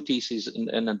 2 TCs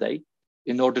in a day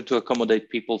in order to accommodate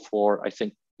people for, I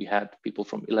think we had people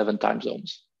from 11 time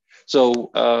zones.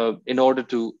 So in order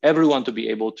to everyone to be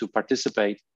able to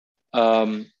participate,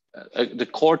 the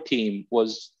core team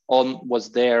was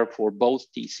there for both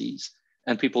TCs,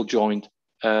 and people joined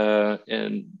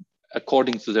in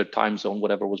according to their time zone,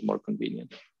 whatever was more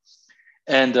convenient.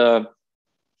 And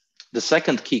the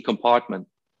second key compartment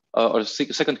or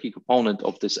second key component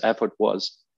of this effort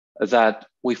was that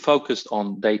we focused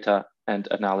on data and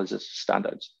analysis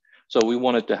standards. So we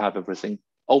wanted to have everything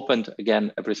opened.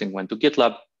 Again, everything went to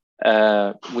GitLab.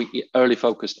 We early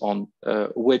focused on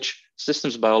which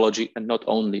systems biology and not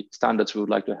only standards we would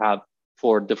like to have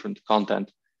for different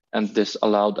content. And this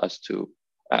allowed us to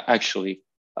actually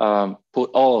put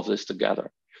all of this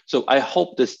together. So I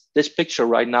hope this picture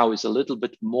right now is a little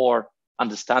bit more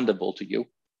understandable to you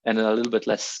and a little bit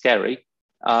less scary.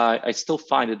 I still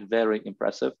find it very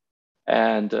impressive.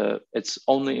 And it's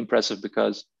only impressive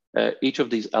because each of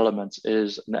these elements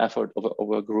is an effort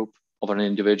of a group, of an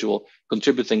individual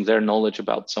contributing their knowledge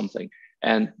about something.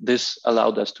 And this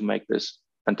allowed us to make this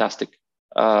fantastic,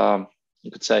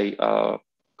 you could say,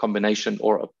 combination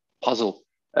or a puzzle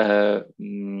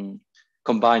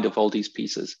combined of all these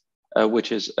pieces,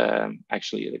 which is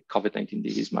actually a COVID-19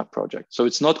 disease map project. So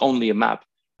it's not only a map,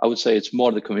 I would say it's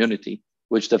more the community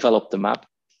which developed the map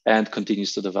and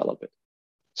continues to develop it.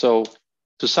 So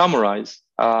to summarize,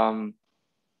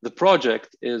 the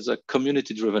project is a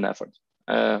community-driven effort.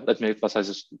 Let me emphasize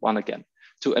this one again,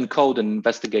 to encode and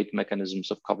investigate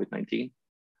mechanisms of COVID-19.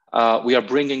 We are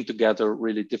bringing together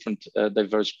really different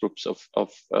diverse groups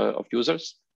of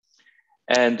users.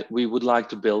 And we would like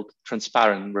to build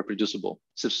transparent and reproducible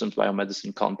systems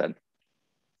biomedicine content,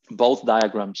 both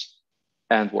diagrams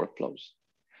and workflows.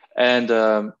 And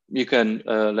you can,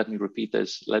 let me repeat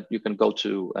this, you can go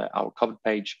to our COVID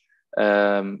page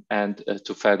and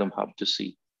to Ferdom Hub to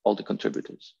see all the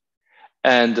contributors.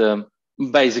 And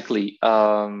basically,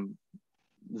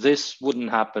 this wouldn't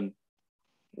happen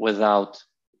without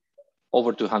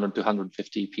over 200,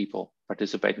 250 people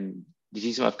participating in the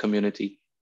disease map community.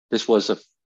 This was a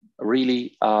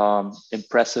really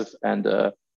impressive and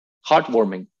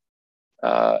heartwarming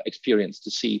experience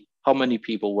to see how many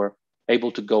people were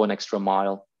able to go an extra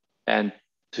mile and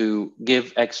to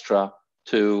give extra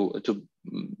to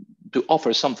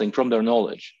offer something from their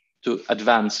knowledge to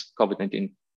advance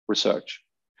COVID-19 research.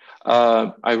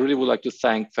 I really would like to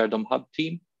thank Ferdom Hub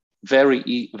team.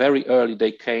 Very early,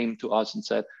 they came to us and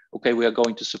said, okay, we are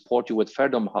going to support you with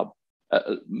Ferdom Hub.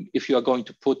 If you are going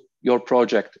to put your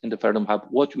project in the Ferdom Hub,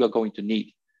 what you are going to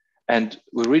need. And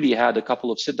we really had a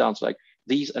couple of sit downs like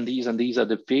these and these and these are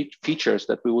the features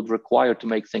that we would require to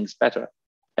make things better.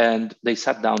 And they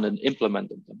sat down and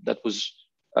implemented them. That was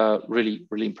really,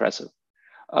 really impressive.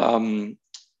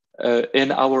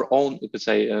 In our own, you could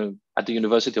say, at the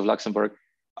University of Luxembourg,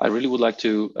 I really would like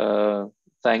to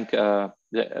thank the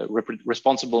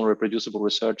responsible and reproducible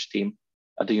research team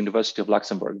at the University of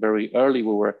Luxembourg. Very early,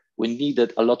 we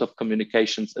needed a lot of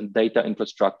communications and data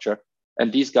infrastructure.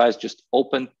 And these guys just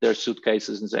opened their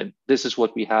suitcases and said, this is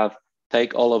what we have,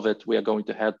 take all of it. We are going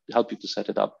to help you to set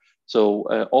it up. So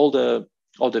all the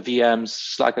VMs,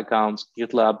 Slack accounts,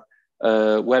 GitLab,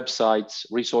 websites,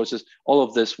 resources, all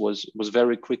of this was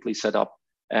very quickly set up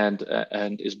and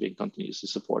is being continuously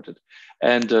supported.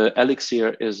 And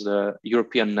Elixir is a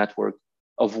European network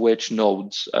of which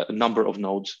nodes, a number of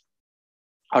nodes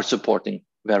are supporting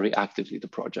very actively the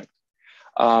project.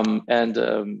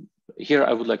 Here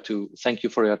I would like to thank you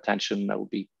for your attention. I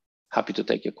will be happy to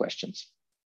take your questions.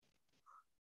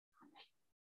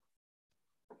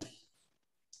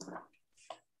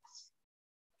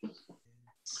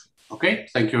 Okay,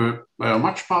 thank you very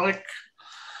much, Marek.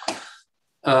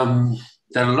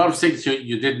 There are a lot of things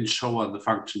you didn't show on the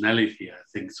functionality, I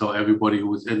think. So everybody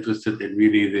who is interested in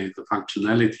really the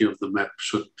functionality of the map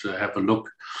should have a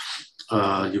look.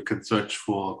 You can search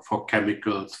for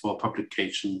chemicals, for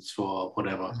publications, for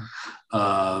whatever.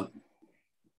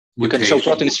 You can show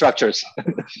protein structures.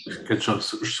 You can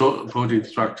show protein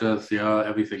structures, yeah,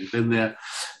 everything's in there.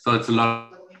 So it's a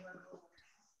lot.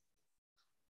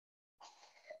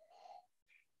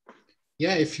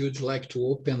 Yeah, if you'd like to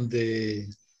open the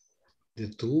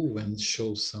tool and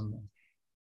show some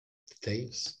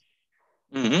details.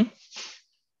 Mm-hmm.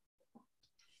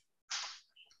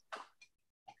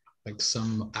 Like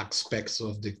some aspects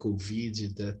of the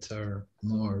COVID that are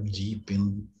more deep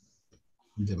in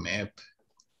the map.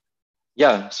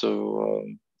 Yeah, so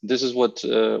this is what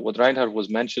Reinhard was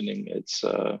mentioning. It's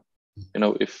you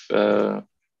know,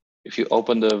 if you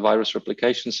open the virus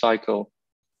replication cycle,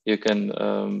 you can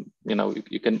you know,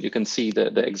 you can see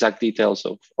the exact details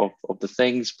of the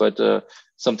things, but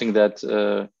something that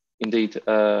indeed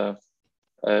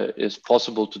is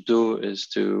possible to do is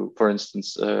to, for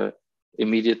instance,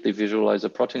 immediately visualize a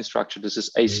protein structure. This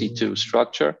is AC2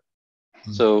 structure.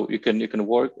 So you can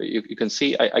work, you can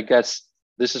see, I guess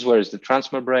this is where is the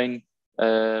transmembrane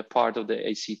part of the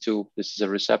AC2. This is a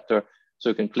receptor, so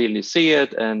you can clearly see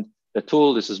it. And the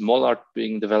tool, this is MolArt,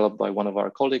 being developed by one of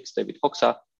our colleagues, David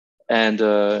Hoxa, and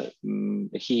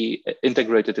he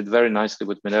integrated it very nicely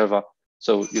with Minerva.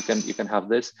 So you can have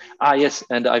this. Ah, yes,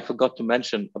 and I forgot to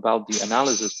mention about the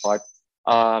analysis part,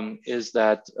 is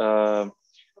that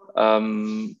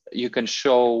you can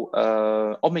show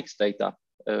omics data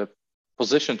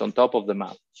positioned on top of the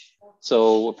map.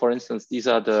 So for instance, these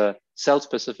are the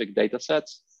cell-specific data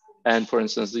sets. And for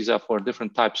instance, these are for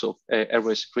different types of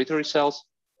airway secretory cells.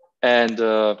 And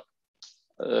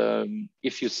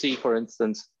if you see, for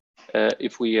instance,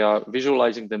 if we are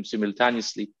visualizing them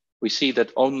simultaneously, we see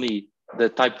that only the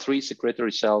type 3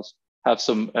 secretory cells have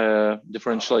some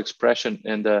differential expression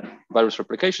in the virus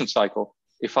replication cycle.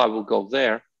 If I will go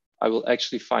there, I will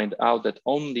actually find out that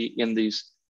only in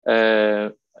these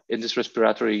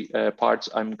respiratory parts,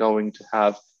 I'm going to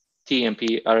have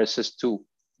TMP RSS2,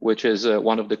 which is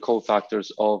one of the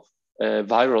cofactors of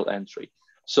viral entry.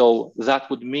 So that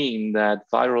would mean that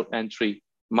viral entry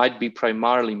might be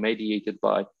primarily mediated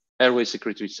by airway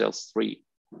secretory cells 3.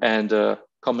 And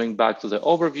coming back to the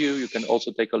overview, you can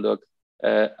also take a look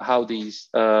how these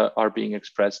are being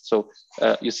expressed. So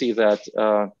you see that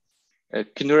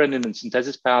kynurenine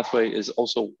synthesis pathway is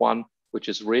also one which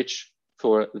is rich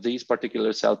for these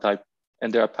particular cell type,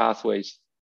 and there are pathways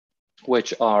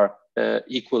which are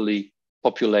equally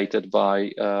populated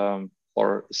by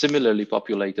or similarly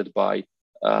populated by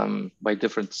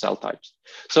different cell types.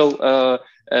 So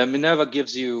Minerva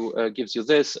gives you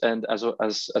this, and as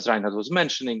Reinhard was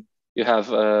mentioning, you have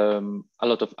a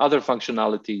lot of other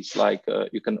functionalities, like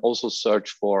you can also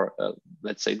search for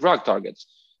let's say drug targets.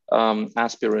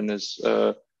 Aspirin is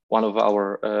one of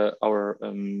our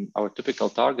typical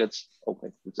targets.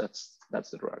 Okay, that's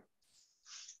the drug.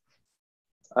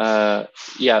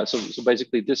 Yeah, so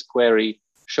basically this query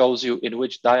shows you in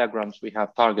which diagrams we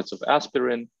have targets of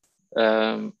aspirin.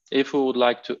 If we would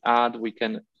like to add, we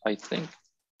can, I think,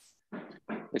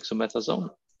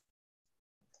 dexamethasone.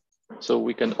 So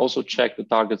we can also check the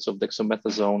targets of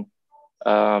dexamethasone.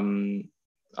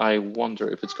 I wonder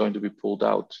if it's going to be pulled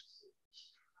out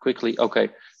quickly. Okay,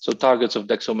 so targets of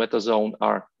dexamethasone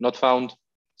are not found.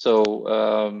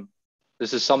 So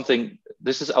this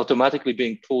is automatically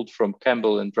being pulled from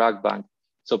Campbell and Drug Bank.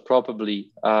 So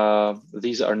probably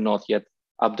these are not yet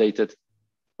updated.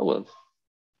 Oh, well,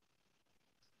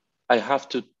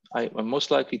 I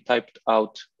most likely typed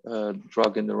out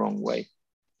drug in the wrong way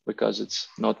because it's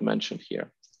not mentioned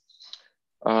here.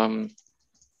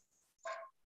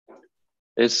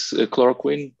 Is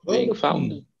chloroquine being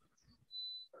found?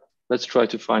 Let's try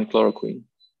to find chloroquine.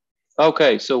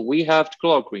 Okay, so we have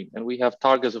chloroquine and we have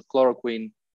targets of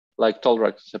chloroquine like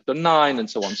toll-like receptor 9 and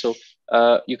so on. So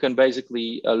you can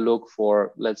basically look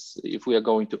for, if we are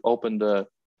going to open the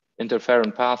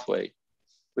interferon pathway,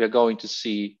 we are going to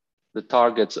see the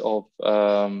targets of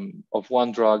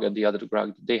one drug and the other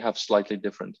drug. They have slightly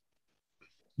different.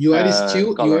 You are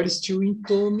still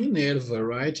into Minerva,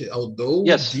 right? Although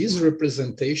yes, this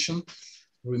representation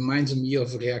reminds me of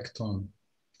Reacton.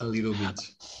 a little bit?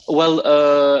 Well,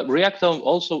 Reactome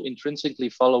also intrinsically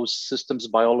follows systems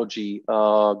biology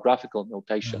graphical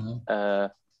notation,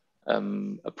 a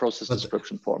process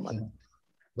description format.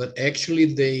 But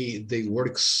actually, they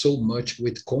work so much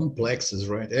with complexes,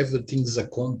 right? Everything's a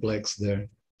complex there.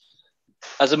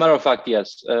 As a matter of fact,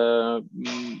 yes.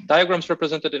 Diagrams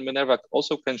represented in Minerva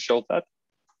also can show that.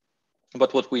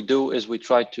 But what we do is we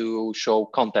try to show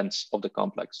contents of the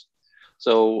complex.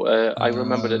 So I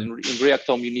remember that in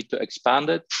Reactome, you need to expand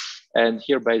it. And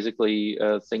here, basically,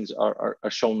 things are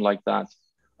shown like that.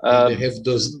 They have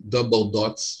those double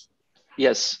dots.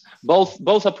 Yes,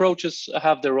 both approaches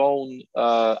have their own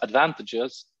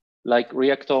advantages. Like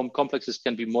Reactome, complexes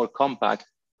can be more compact,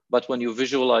 but when you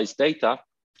visualize data,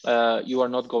 you are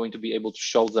not going to be able to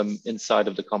show them inside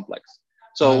of the complex.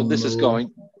 So this is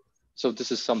going. So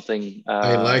this is something.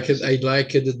 I like it. I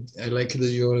like it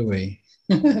your way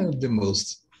the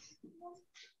most.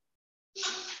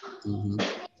 Mm-hmm.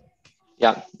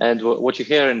 Yeah, and what you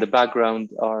hear in the background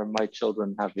are my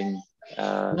children having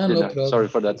dinner. No, sorry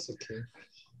for that. Okay.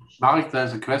 Marek,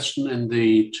 there's a question in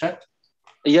the chat.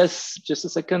 Yes, just a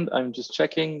second. I'm just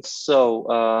checking. So,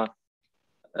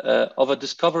 of a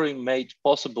discovery made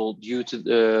possible due to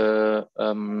the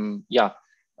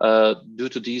due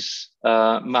to these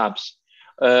maps.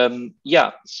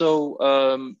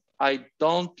 I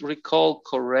don't recall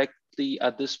correctly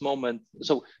at this moment.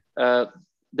 So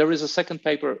there is a second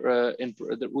paper.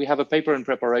 We have a paper in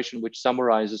preparation which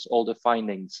summarizes all the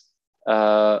findings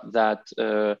that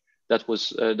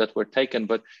were taken.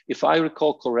 But if I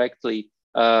recall correctly,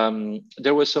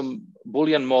 there was some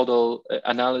Boolean model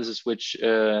analysis which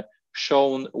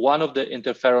shown one of the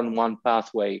interferon-1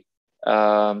 pathway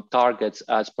targets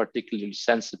as particularly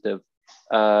sensitive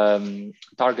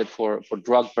target for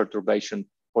drug perturbation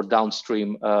for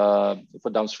downstream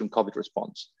COVID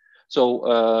response.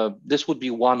 So this would be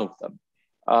one of them.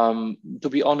 To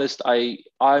be honest,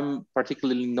 I'm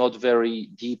particularly not very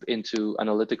deep into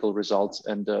analytical results,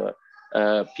 and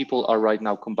people are right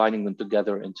now combining them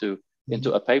together into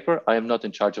a paper. I am not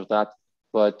in charge of that,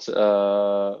 but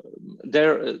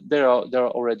there are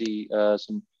already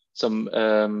some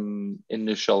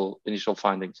initial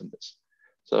findings in this.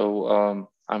 So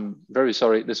I'm very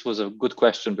sorry. This was a good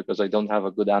question because I don't have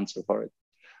a good answer for it.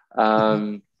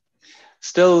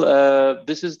 Still,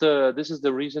 this is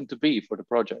the reason to be for the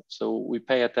project. So we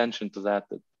pay attention to that.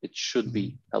 That it should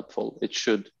be helpful. It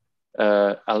should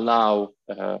allow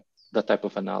that type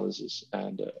of analysis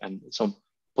and some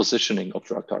positioning of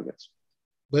drug targets.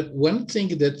 But one thing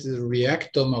that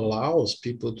Reactome allows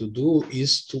people to do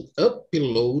is to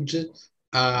upload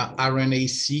a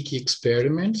RNA-seq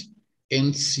experiment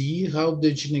and see how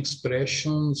the gene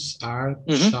expressions are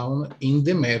shown in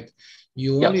the map.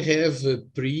 You only have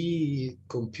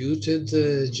pre-computed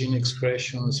gene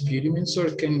expression experiments, or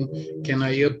can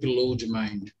I upload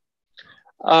mine?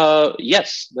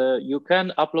 Yes, you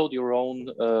can upload your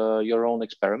own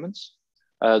experiments.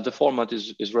 The format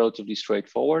is relatively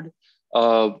straightforward.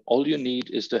 All you need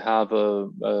is to have a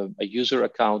user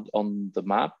account on the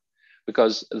map,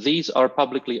 because these are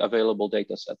publicly available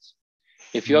data sets.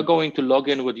 If you're going to log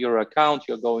in with your account,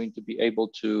 you're going to be able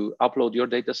to upload your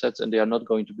data sets, and they are not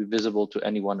going to be visible to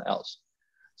anyone else.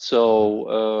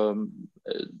 So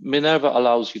Minerva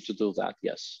allows you to do that,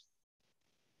 yes.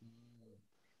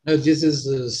 Now, this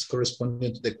is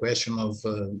corresponding to the question of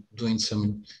doing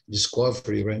some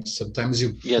discovery, right? Sometimes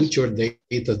you put your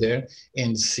data there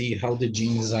and see how the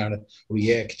genes are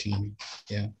reacting.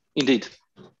 Yeah. Indeed.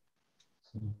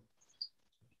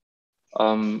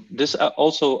 This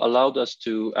also allowed us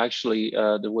to actually,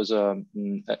 there was a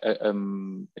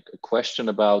question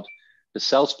about the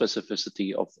cell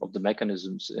specificity of the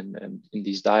mechanisms in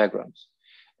these diagrams.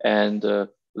 And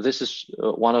this is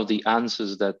one of the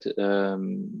answers that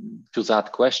to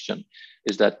that question,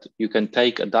 is that you can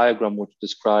take a diagram which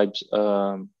describes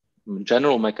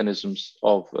general mechanisms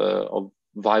of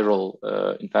viral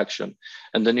infection,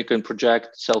 and then you can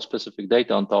project cell-specific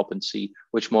data on top and see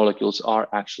which molecules are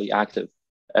actually active,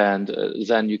 and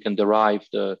then you can derive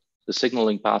the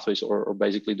signaling pathways or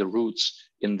basically the routes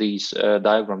in these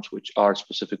diagrams which are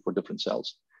specific for different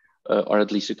cells, or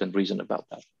at least you can reason about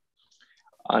that.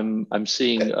 I'm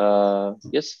seeing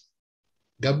yes.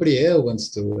 Gabriel wants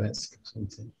to ask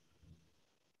something.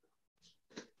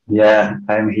 Yeah,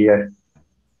 I'm here.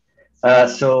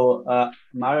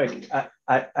 Marek,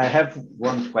 I have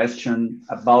one question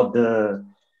about the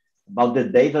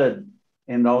data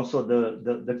and also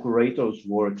the curators'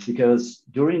 work, because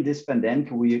during this pandemic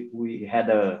we had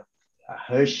a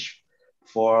hush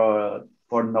for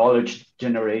knowledge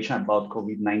generation about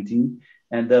COVID-19,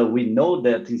 and we know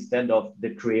that instead of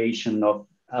the creation of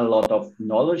a lot of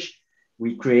knowledge.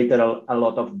 We created a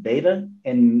lot of data,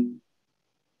 and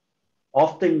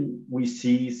often we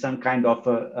see some kind of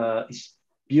a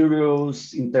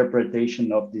spurious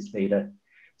interpretation of this data.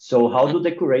 So how do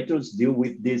the curators deal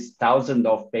with these thousands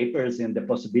of papers and the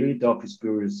possibility of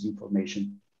spurious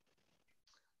information?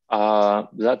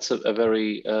 That's a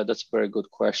very good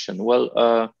question.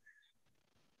 Well,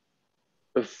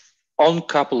 on a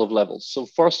couple of levels. So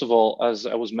first of all, as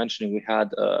I was mentioning, we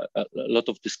had a lot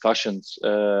of discussions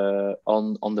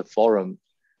on the forum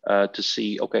to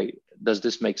see, okay, does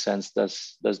this make sense?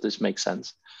 Does this make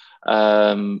sense?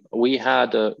 We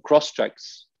had cross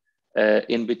checks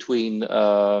in between,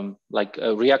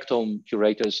 Reactome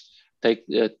curators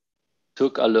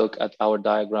took a look at our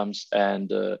diagrams,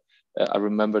 and I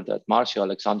remember that Marcia,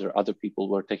 Alexander, other people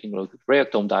were taking a look at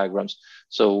Reactome diagrams.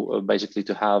 So basically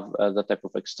to have that type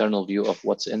of external view of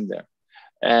what's in there.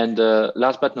 And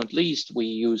last but not least, we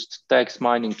used text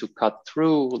mining to cut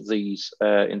through these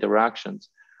interactions,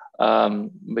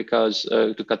 because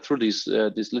to cut through these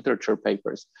literature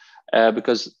papers,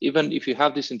 because even if you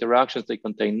have these interactions, they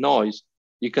contain noise,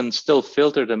 you can still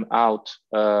filter them out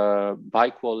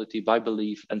by quality, by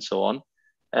belief, and so on.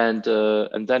 And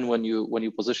then when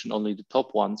you position only the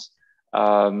top ones,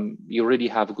 you really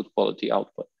have a good quality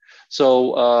output.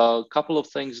 So a couple of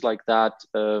things like that.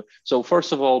 So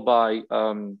first of all, by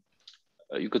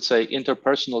you could say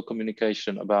interpersonal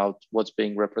communication about what's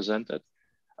being represented.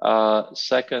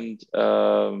 Second,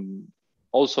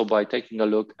 also by taking a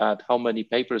look at how many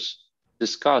papers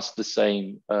discuss the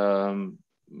same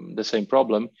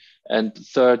problem. And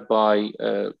third, by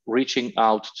reaching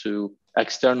out to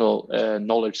external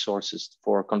knowledge sources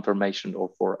for confirmation or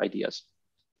for ideas.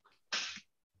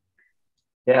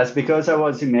 Yes, because I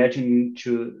was imagining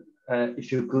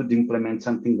if you could implement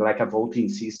something like a voting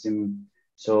system.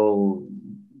 So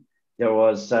there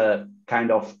was a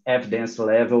kind of evidence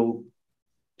level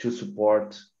to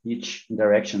support each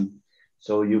direction.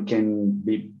 So you can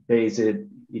be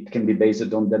it can be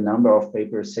based on the number of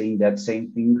papers saying that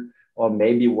same thing, or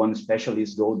maybe one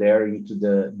specialist go there into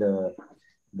the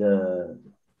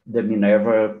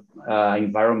Minerva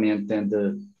environment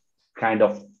and kind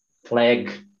of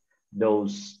flag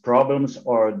those problems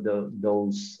or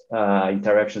those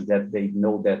interactions that they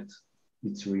know that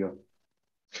it's real.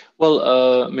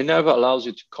 Well, Minerva allows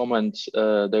you to comment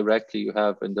directly. You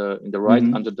have in the right,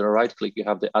 under the right click, you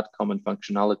have the add comment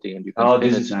functionality, and you can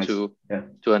pin it nice. to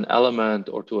an element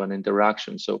or to an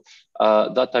interaction. So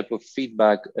that type of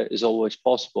feedback is always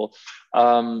possible.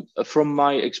 From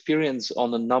my experience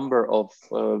on a number of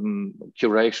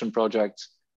curation projects,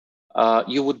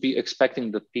 you would be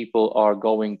expecting that people are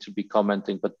going to be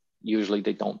commenting, but usually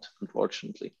they don't,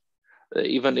 unfortunately.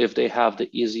 Even if they have the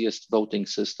easiest voting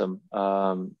system,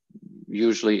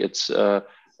 usually it's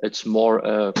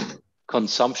more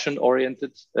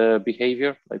consumption-oriented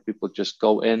behavior. Like people just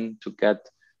go in to get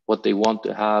what they want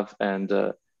to have, and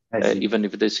even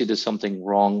if they see there's something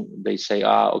wrong, they say,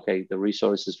 okay, the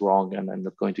resource is wrong, and I'm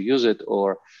not going to use it,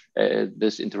 or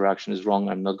this interaction is wrong,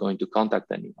 I'm not going to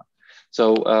contact anyone.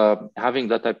 So having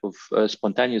that type of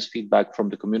spontaneous feedback from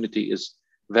the community is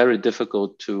very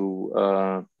difficult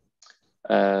to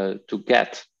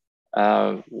get.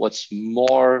 What's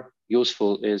more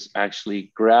useful is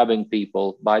actually grabbing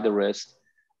people by the wrist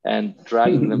and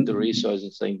dragging them to resource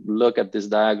and saying, look at this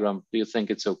diagram, do you think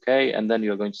it's okay? And then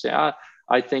you're going to say,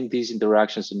 I think these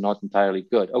interactions are not entirely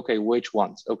good. Okay, which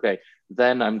ones? Okay,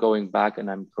 then I'm going back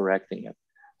and I'm correcting it.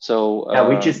 So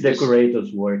which is the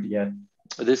curator's work,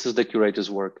 This is the curator's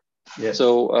work. Yeah.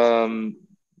 So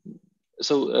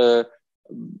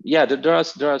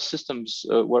there are systems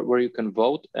where you can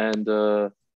vote, and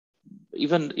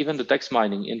even the text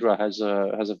mining, Indra has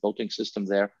a voting system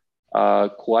there,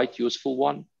 quite useful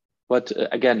one. But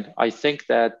again, I think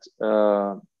that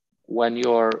when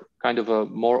you're kind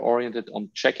of more oriented on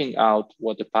checking out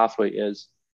what the pathway is,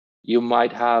 you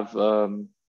might have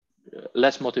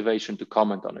less motivation to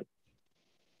comment on it.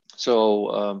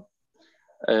 So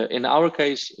in our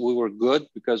case, we were good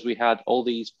because we had all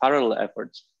these parallel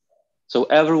efforts. So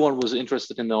everyone was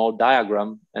interested in our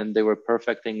diagram, and they were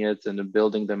perfecting it and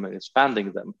building them and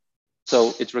expanding them.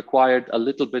 So it required a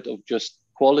little bit of just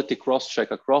quality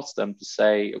cross-check across them to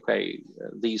say, okay,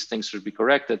 these things should be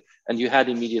corrected. And you had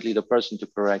immediately the person to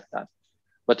correct that.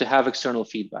 But to have external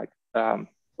feedback,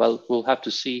 well, we'll have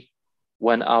to see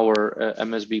when our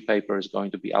MSB paper is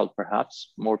going to be out.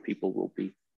 Perhaps more people will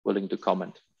be willing to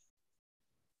comment.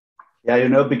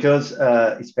 Yeah, because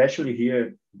especially here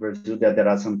in Brazil, that there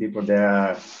are some people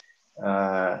that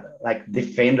are like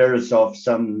defenders of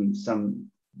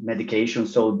some medication,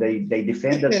 so they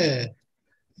defend it.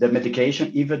 the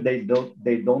medication, even they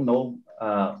don't know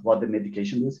what the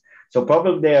medication is. So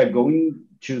probably they are going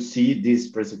to see this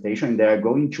presentation, they are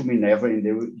going to Minerva, and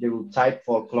they will type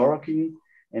for chloroquine,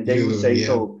 and they will say,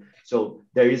 so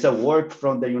there is a work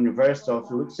from the University of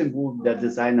Luxembourg that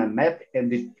designed a map,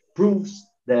 and it proves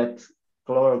that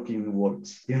chloroquine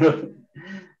works. You know,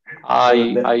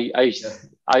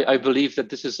 I believe that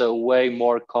this is a way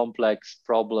more complex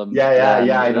problem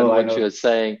than what you're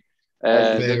saying.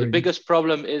 The biggest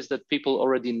problem is that people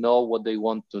already know what they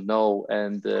want to know,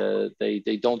 and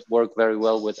they don't work very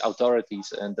well with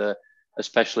authorities and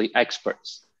especially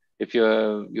experts. If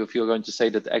you're going to say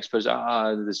that experts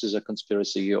this is a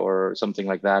conspiracy or something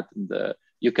like that, and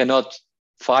you cannot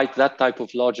fight that type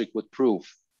of logic with proof.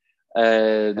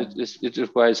 It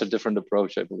requires a different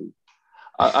approach, I believe.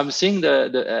 I'm seeing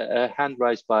the hand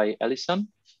raised by Ellison.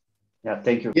 Yeah,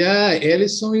 thank you. Yeah,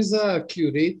 Ellison is a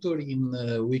curator in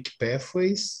Wiki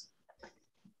Pathways.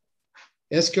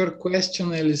 Ask your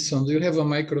question, Ellison. Do you have a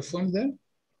microphone there?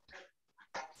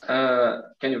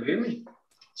 Can you hear me?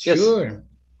 Sure. Yes.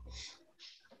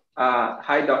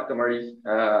 Hi, Dr. Marie.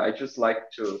 I just like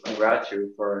to congratulate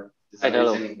you for this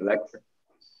amazing lecture.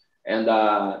 And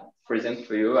present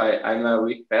for you, I'm a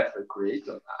Wiki Pathway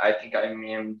creator. I think I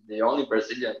am the only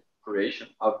Brazilian creation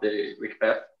of the Wiki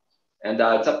Path. And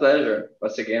it's a pleasure.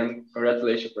 Once again,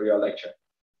 congratulations for your lecture.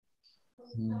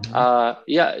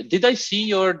 Yeah, did I see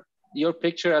your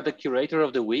picture at the Curator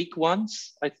of the Week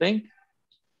once, I think?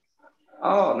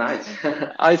 Oh, nice.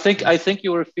 I think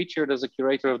you were featured as a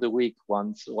Curator of the Week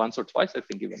once or twice, I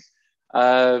think even.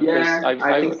 Yeah,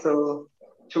 I think so.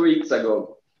 2 weeks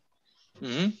ago.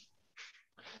 Mm-hmm.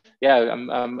 Yeah,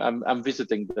 I'm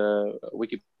visiting the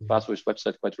Wiki Pathways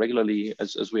website quite regularly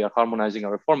as we are harmonizing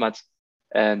our formats.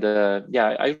 And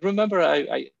yeah, I remember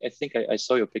I think I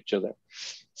saw your picture there.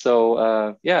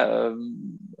 So yeah,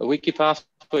 Wiki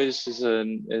Pathways is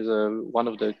one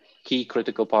of the key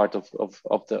critical part of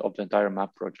the entire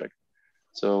map project.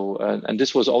 So and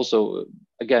this was also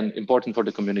again important for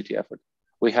the community effort.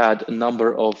 We had a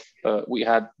number of we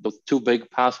had the two big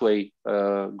pathway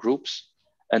groups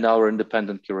and our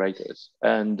independent curators,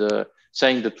 and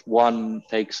saying that one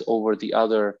takes over the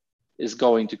other is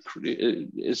going to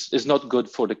is not good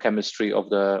for the chemistry of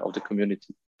the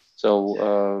community. So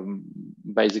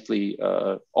basically,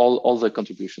 all the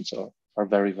contributions are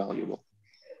very valuable.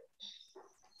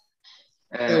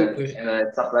 And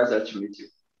it's a pleasure to meet you.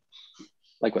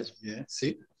 Likewise. Yeah.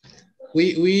 See,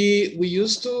 we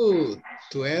used to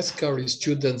ask our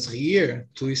students here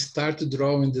to start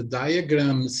drawing the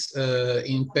diagrams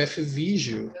in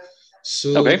PathVisual.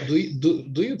 So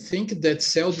do you think that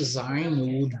cell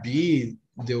design would be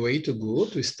the way to go,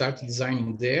 to start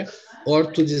designing there,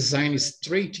 or to design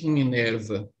straight in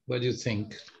Minerva? What do you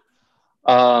think?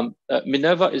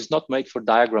 Minerva is not made for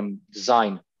diagram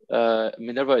design.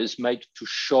 Minerva is made to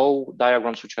show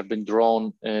diagrams which have been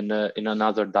drawn in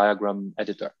another diagram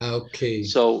editor. Okay.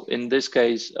 So in this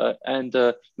case,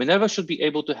 Minerva should be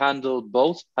able to handle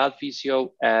both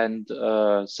PathVisio and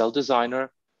Cell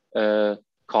Designer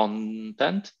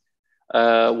content.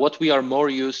 What we are more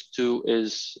used to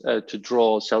is to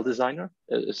draw Cell Designer,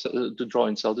 to draw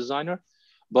in Cell Designer.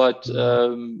 But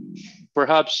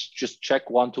perhaps just check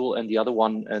one tool and the other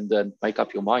one, and then make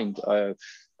up your mind.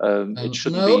 It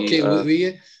should be.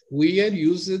 Okay, we are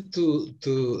used to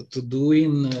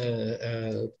doing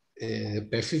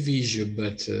PathVisual,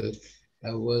 but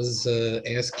I was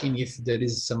asking if there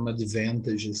is some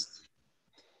advantages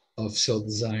of cell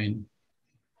design.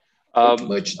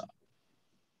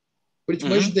 Pretty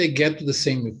much they get to the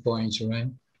same point, right?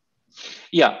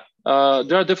 Yeah.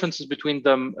 There are differences between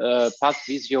them.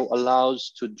 PathVisio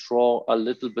allows to draw a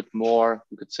little bit more,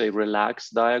 you could say,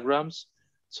 relaxed diagrams,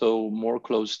 so more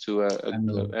close to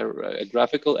a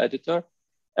graphical editor.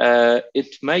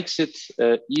 It makes it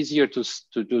easier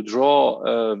to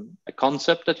draw a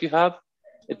concept that you have.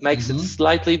 It makes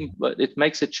it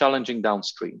makes it challenging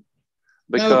downstream,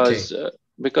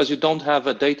 because you don't have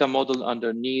a data model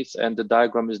underneath, and the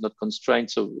diagram is not constrained.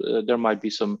 So there might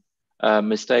be some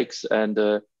mistakes.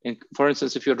 And for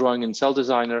instance, if you're drawing in Cell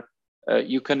Designer,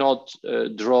 you cannot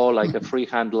draw like a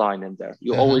freehand line in there.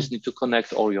 You always need to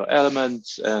connect all your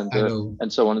elements and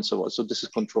so on and so on. So this is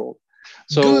controlled.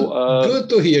 So good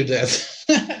to hear that.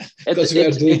 Because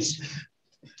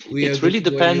it really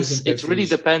depends. It really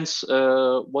depends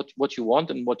what you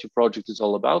want and what your project is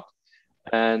all about.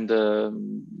 And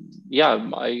yeah,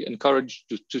 I encourage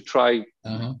to try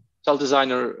Cell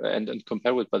Designer and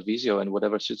compare with PathVisio, and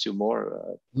whatever suits you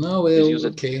more.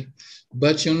 Okay.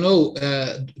 But you know,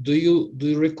 do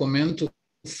you recommend to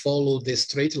follow the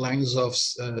straight lines of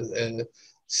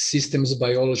systems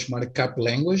biology markup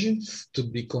language to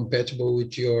be compatible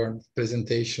with your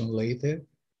presentation later?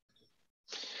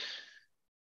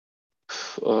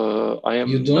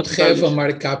 You don't have a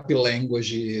markup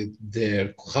language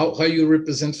there. How you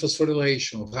represent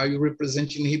phosphorylation, how you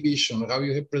represent inhibition, how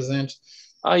you represent.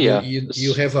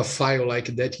 You have a file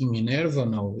like that in Minerva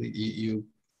now.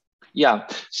 Yeah.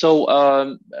 So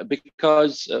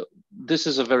because this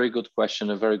is a very good question,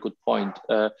 a very good point.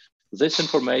 This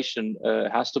information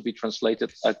has to be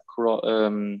translated across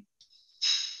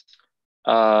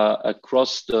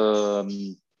the.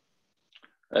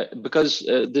 Because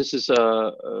this is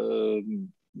the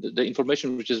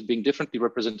information which is being differently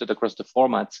represented across the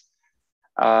formats,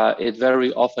 it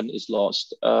very often is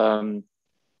lost. When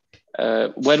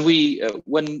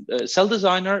Cell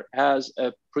Designer has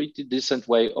a pretty decent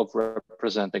way of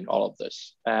representing all of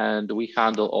this, and we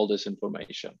handle all this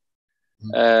information.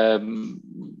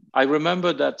 I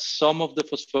remember that some of the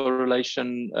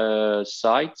phosphorylation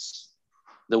sites,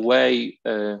 the way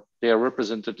they are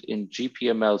represented in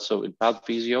GPML, so in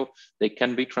PathVisio, they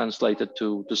can be translated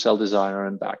to Cell Designer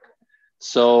and back.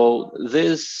 So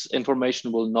this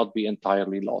information will not be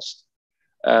entirely lost.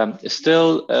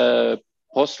 Still,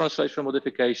 post-translational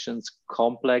modifications,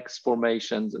 complex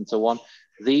formations, and so on,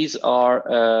 these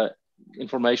are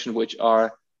information which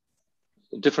are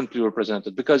differently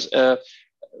represented. Because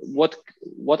what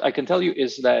I can tell you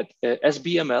is that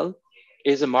SBML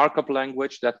is a markup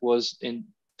language that was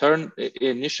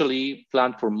initially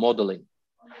planned for modeling.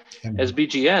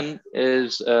 SBGN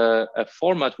is a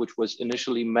format which was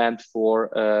initially meant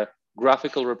for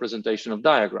graphical representation of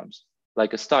diagrams,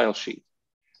 like a style sheet.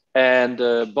 And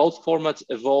both formats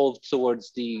evolved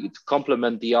towards to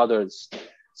complement the others.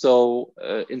 So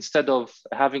instead of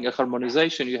having a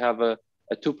harmonization, you have a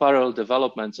two parallel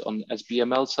developments on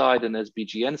SBML side and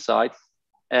SBGN side.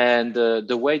 And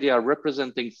the way they are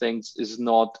representing things is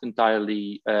not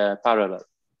entirely parallel.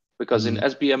 Because in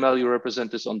SBML, you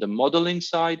represent this on the modeling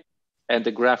side, and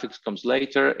the graphics comes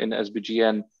later. In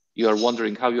SBGN, you are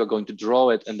wondering how you're going to draw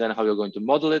it and then how you're going to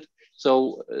model it.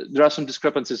 So there are some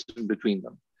discrepancies in between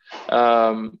them.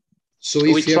 So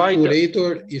if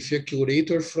a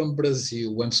curator from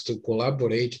Brazil wants to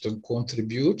collaborate and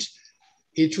contribute,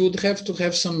 it would have to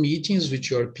have some meetings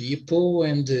with your people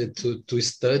and to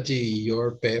study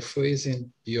your pathways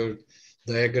and your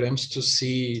diagrams to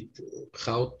see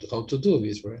how to do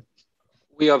this, right?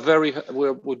 We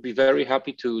would be very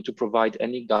happy to provide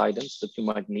any guidance that you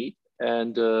might need.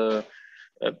 And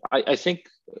I think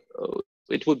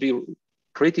it would be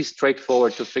pretty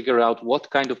straightforward to figure out what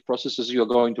kind of processes you're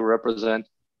going to represent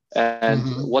and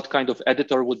what kind of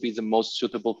editor would be the most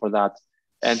suitable for that.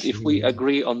 And if we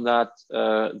agree on that,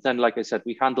 then, like I said,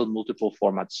 we handle multiple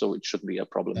formats, so it shouldn't be a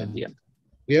problem in the end.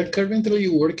 We are currently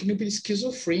working with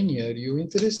schizophrenia. Are you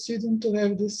interested in to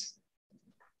have this?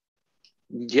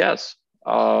 Yes.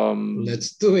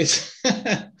 Let's do it.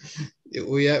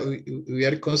 we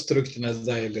are constructing a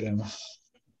diagram.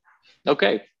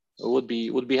 Okay, would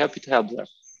be happy to help there.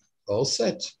 All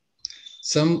set.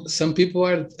 Some people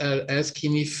are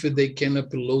asking if they can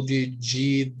upload the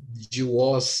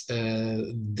GWAS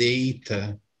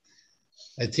data.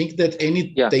 I think that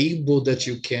any table that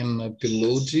you can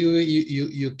upload,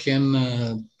 you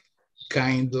can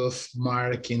kind of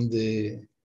mark in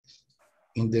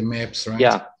the maps, right?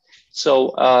 Yeah.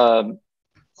 So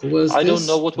I don't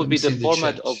know what would be the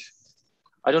format of.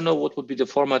 I don't know what would be the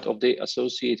format of the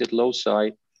associated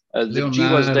loci. The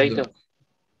GWAS data.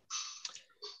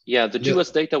 Yeah, the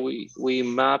GWAS data we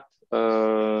map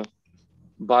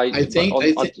by. I think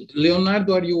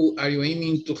Leonardo, are you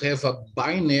aiming to have a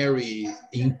binary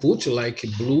input like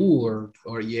blue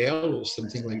or yellow,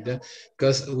 something like that?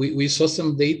 Because we saw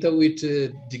some data with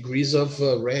degrees of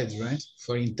red, right,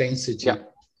 for intensity. Yeah.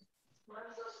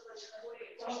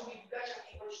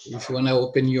 If you want to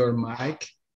open your mic.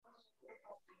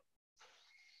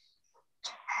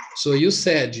 So you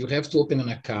said you have to open an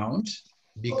account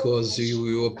because you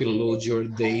will upload your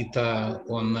data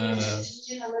on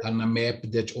a map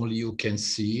that only you can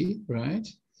see, right?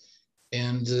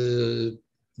 And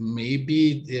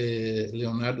maybe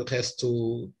Leonardo has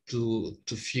to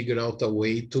figure out a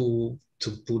way to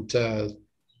put the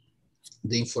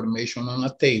information on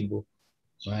a table,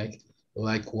 right?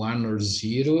 Like 1 or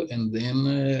 0, and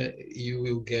then you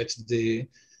will get the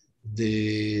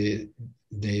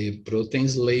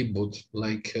proteins labeled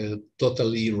like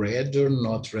totally red or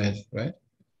not red, right?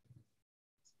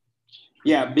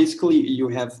 Yeah, basically you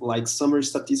have like summary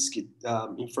statistic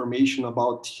information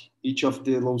about each of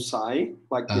the loci,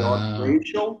 like the odds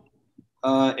ratio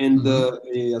and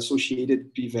the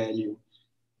associated p-value.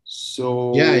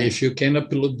 So yeah, if you can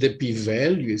upload the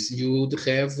p-values, you would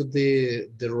have the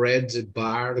red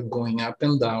bar going up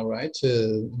and down, right,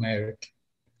 Marek?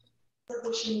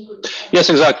 Yes,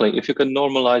 exactly. If you can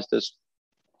normalize this,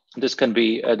 this can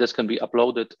be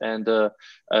uploaded, and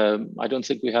I don't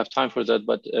think we have time for that,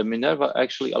 but Minerva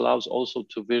actually allows also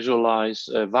to visualize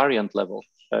variant level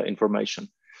information.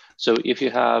 So if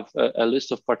you have a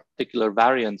list of particular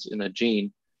variants in a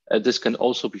gene, this can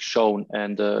also be shown.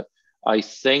 And I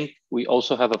think we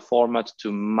also have a format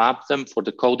to map them for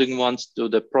the coding ones to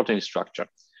the protein structure.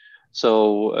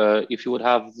 So if you would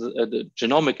have the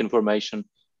genomic information,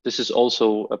 this is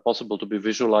also possible to be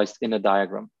visualized in a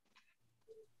diagram.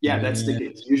 Yeah, that's the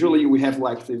case. Usually we have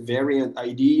like the variant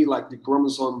ID, like the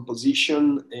chromosome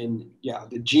position, and yeah,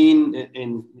 the gene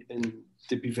and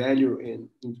the p-value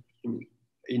and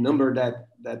a number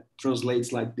that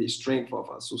translates like the strength of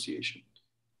association.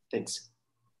 Thanks.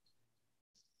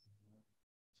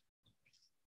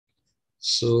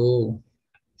 So,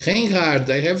 Reinhard,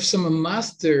 I have some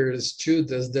master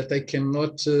students that I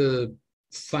cannot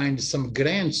find some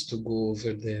grants to go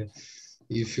over there.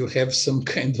 If you have some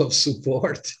kind of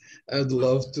support, I'd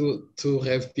love to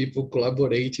have people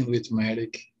collaborating with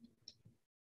Marek.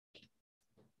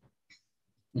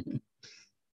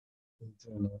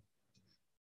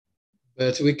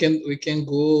 But we can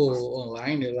go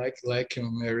online like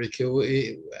Marek.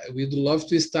 We'd love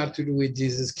to start with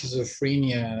this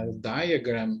schizophrenia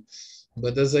diagram.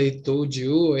 But as I told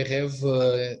you, I have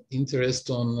interest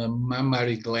on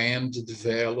mammary gland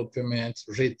development,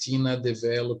 retina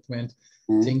development,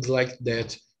 things like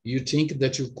that. You think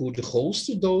that you could host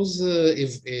those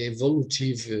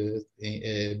evolutive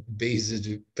based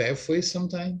pathways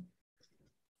sometime?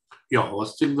 Yeah,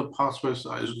 hosting the pathways,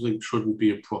 I think, shouldn't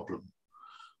be a problem.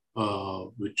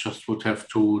 We just would have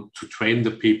to train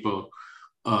the people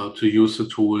to use the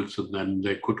tools, and then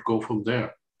they could go from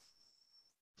there.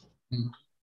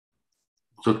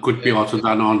 So it could be also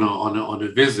done on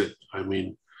a visit. I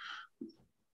mean,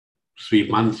 3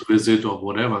 months visit or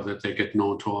whatever, that they get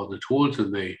known to all the tools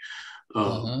and they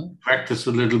practice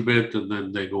a little bit, and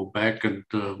then they go back and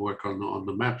work on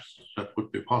the maps. That would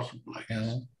be possible, I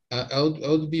guess. I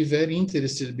would be very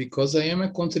interested, because I am a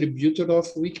contributor of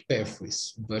weak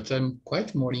pathways, but I'm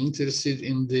quite more interested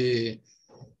in the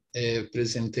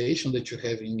presentation that you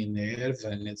have in Minerva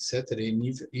and etc. And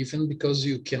even because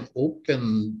you can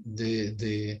open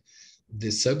the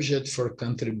subject for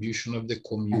contribution of the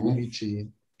community.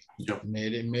 Yep.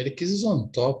 Marek is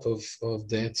on top of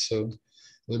that. So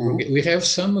we have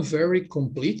some very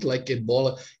complete, like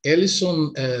Ebola.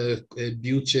 Ellison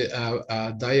built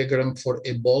a diagram for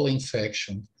Ebola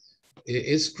infection.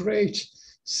 It's great,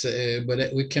 so,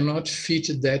 but we cannot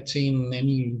fit that in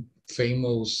any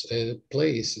famous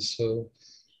place. So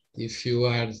if you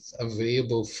are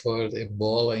available for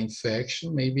Ebola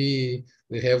infection, maybe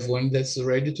we have one that's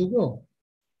ready to go.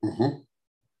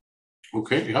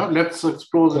 Okay, yeah, let's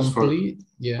explore this further.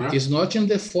 Yeah, it's not in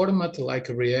the format like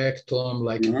reactome,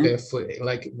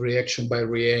 like reaction by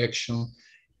reaction.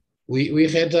 We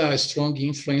had a strong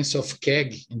influence of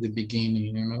KEGG in the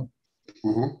beginning, you know.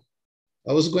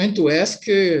 I was going to ask,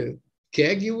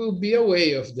 KEGG will be a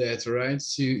way of that, right?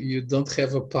 So you don't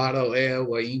have a parallel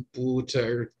or input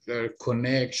or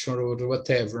connection or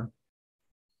whatever.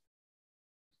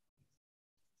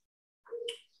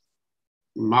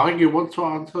 Marek, you want to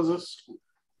answer this?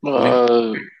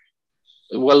 Well,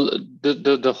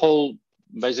 the whole,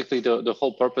 basically the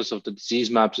whole purpose of the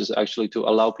disease maps is actually to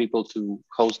allow people to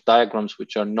host diagrams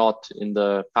which are not in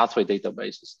the pathway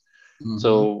databases.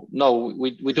 So no,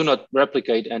 we do not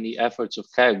replicate any efforts of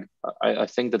KEGG. I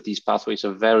think that these pathways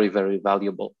are very, very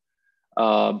valuable.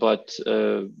 But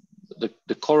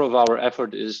the core of our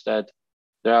effort is that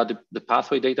there are the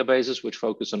pathway databases which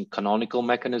focus on canonical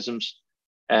mechanisms.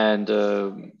 And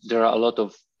there are a lot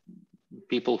of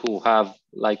people who have,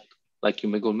 like you,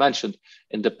 Miguel, mentioned,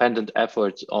 independent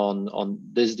efforts on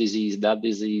this disease,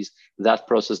 that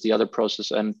process, the other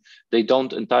process, and they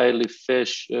don't entirely fit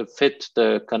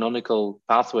the canonical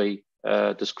pathway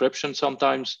description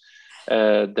sometimes.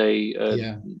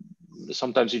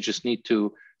 Sometimes you just need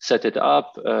to set it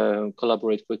up,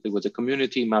 collaborate quickly with the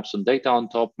community, map some data on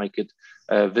top, make it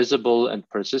visible and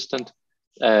persistent,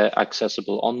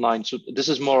 accessible online. So this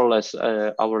is more or less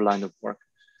our line of work.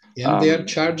 And they are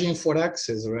charging for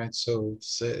access, right? So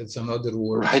it's another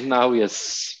word. Right now,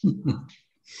 yes.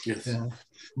 Yes. Yeah.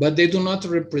 But they do not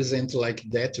represent like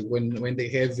that. When they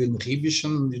have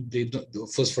inhibition, they don't,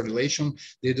 phosphorylation,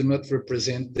 they do not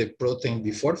represent the protein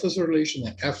before phosphorylation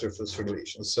and after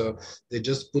phosphorylation. So they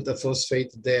just put a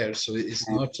phosphate there. So it's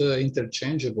not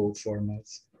interchangeable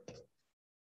formats.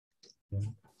 Yeah.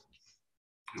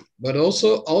 But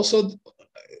also,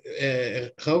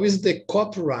 how is the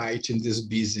copyright in this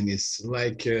business?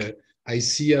 Like, I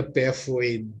see a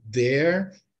pathway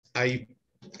there, I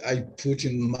put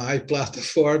in my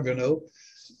platform, you know.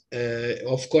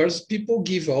 Of course, people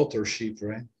give authorship,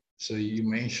 right? So you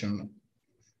mentioned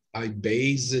I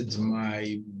based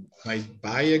my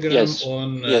diagram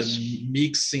on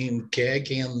mixing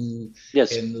KEGG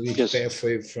and with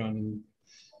pathway from.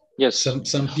 Yes.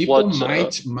 Some people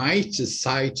might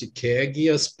cite KEGG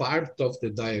as part of the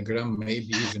diagram,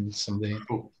 maybe even someday.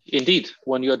 Indeed,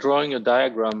 when you're drawing a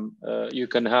diagram, you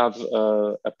can have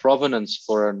a provenance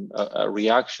for a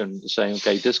reaction, saying,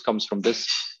 okay, this comes from this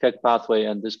KEGG pathway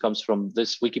and this comes from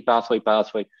this wiki pathway.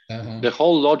 The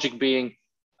whole logic being,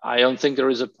 I don't think there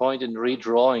is a point in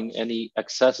redrawing any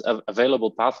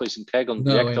available pathways in KEGG on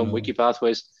Reactome wiki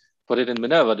pathways, put it in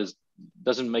Minerva. This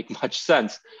doesn't make much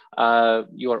sense.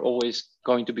 You are always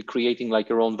going to be creating like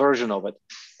your own version of it.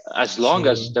 As long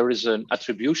as there is an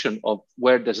attribution of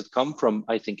where does it come from,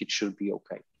 I think it should be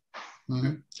okay.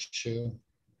 Sure.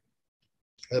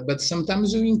 But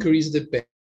sometimes we increase the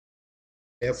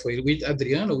pathway. With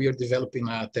Adriano, we are developing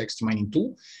a text mining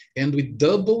tool, and we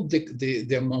double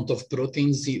the amount of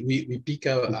proteins. We pick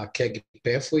a KEGG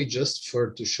pathway just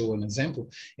to show an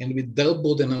example, and we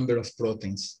double the number of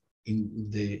proteins in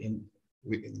the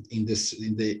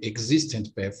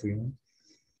existent pathway.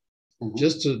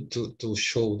 Just to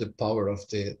show the power of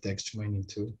the text mining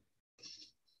tool.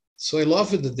 So I love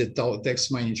the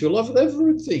text mining tool. I love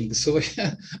everything. So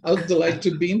I would like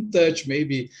to be in touch.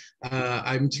 Maybe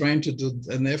I'm trying to do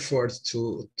an effort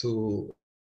to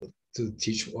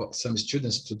teach some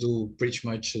students to do pretty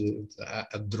much a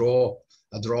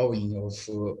drawing of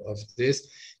this,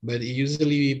 but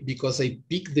usually because I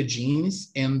pick the genes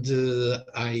and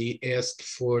I ask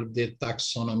for the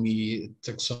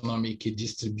taxonomic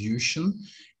distribution,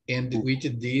 and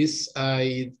with this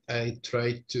I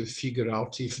try to figure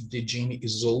out if the gene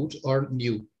is old or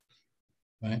new,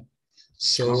 right?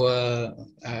 So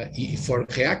for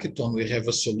Reactome, we have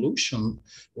a solution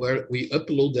where we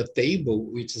upload a table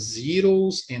with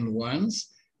zeros and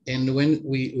ones, and when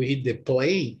we hit the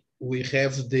play, we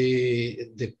have the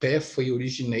pathway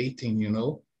originating, you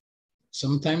know.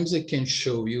 Sometimes I can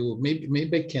show you,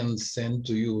 maybe I can send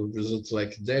to you results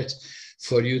like that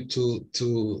for you to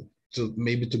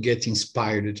maybe to get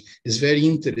inspired. It's very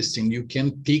interesting. You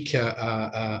can pick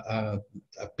a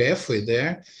pathway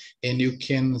there, and you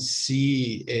can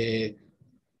see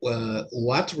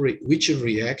which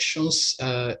reactions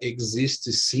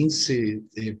exist since the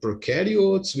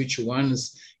prokaryotes, which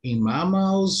ones in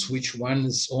mammals, which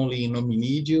ones only in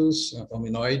hominoids,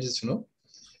 you know.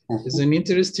 It's an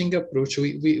interesting approach.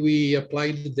 We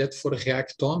applied that for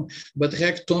Reactome, but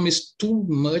Reactome is too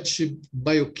much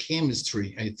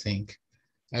biochemistry, I think.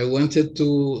 I wanted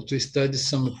to study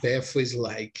some pathways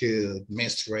like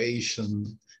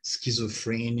menstruation,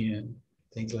 schizophrenia,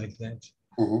 things like that.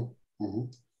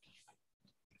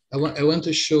 I want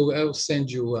to show. I'll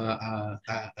send you.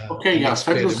 Okay, yeah,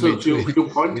 send us a few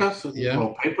pointers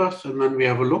or papers, and then we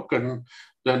have a look, and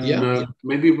then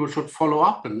maybe we should follow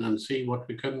up and see what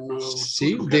we can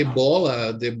see. The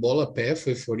Ebola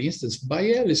pathway, for instance,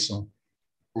 by Ellison,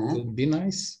 would be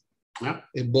nice. Yeah,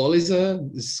 Ebola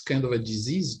is kind of a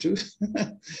disease too.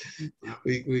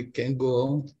 we can go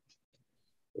on,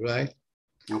 right?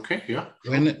 Okay, yeah.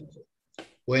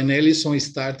 When Ellison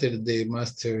started the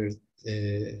master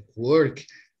work,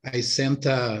 I sent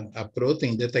a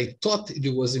protein that I thought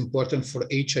it was important for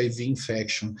HIV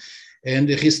infection. And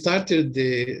he started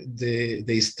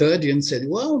the study and said,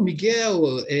 "Wow,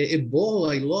 Miguel,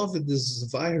 Ebola, I love this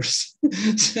virus."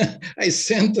 I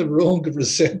sent the wrong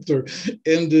receptor,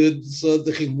 and so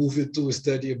he moved it to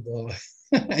study Ebola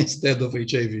instead of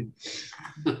HIV.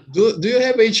 Do you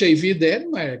have HIV there,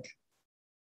 Marek?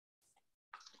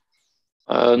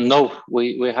 No,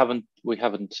 we haven't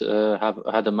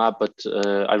had a map, but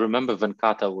I remember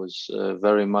Venkata was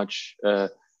very much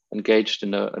engaged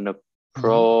in a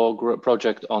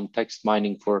project on text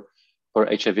mining for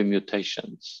HIV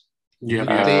mutations. Yeah,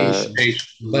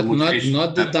 but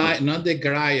not the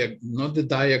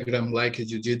diagram like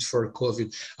you did for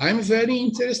COVID. I'm very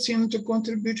interested to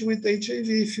contribute with HIV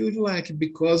if you'd like,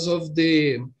 because of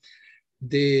the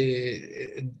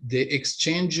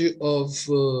exchange of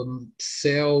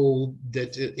cell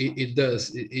that it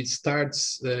does. It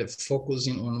starts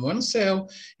focusing on one cell,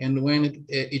 and when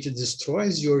it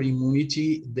destroys your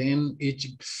immunity, then it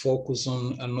focuses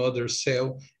on another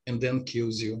cell and then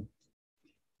kills you.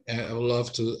 I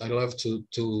love to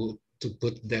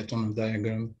put that on a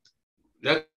diagram.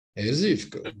 That as if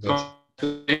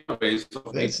database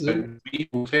of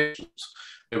mutations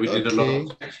Yeah, we did a lot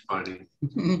of text mining.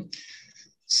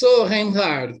 So,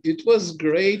 Reinhard, it was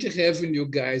great having you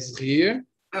guys here.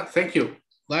 Thank you.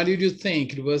 What did you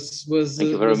think? It was thank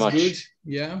you very much. Good?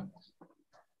 Yeah.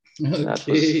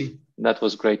 Okay. That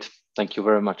was great. Thank you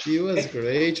very much. It was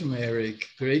great, Marek.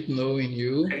 Great knowing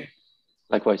you. Okay.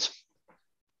 Likewise.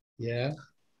 Yeah.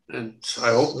 And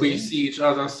I hope we see each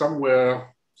other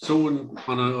somewhere soon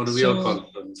on a real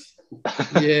conference.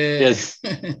 Yeah. Yes.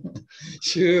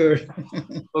 Sure.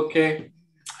 Okay.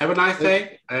 Have a nice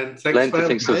day, and thanks Plenty for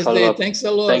things to Nice follow day. up. Thanks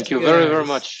a lot. Thank you guys. very, very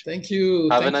much. Thank you.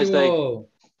 Have Thank a nice you day. all.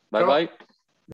 Bye-bye.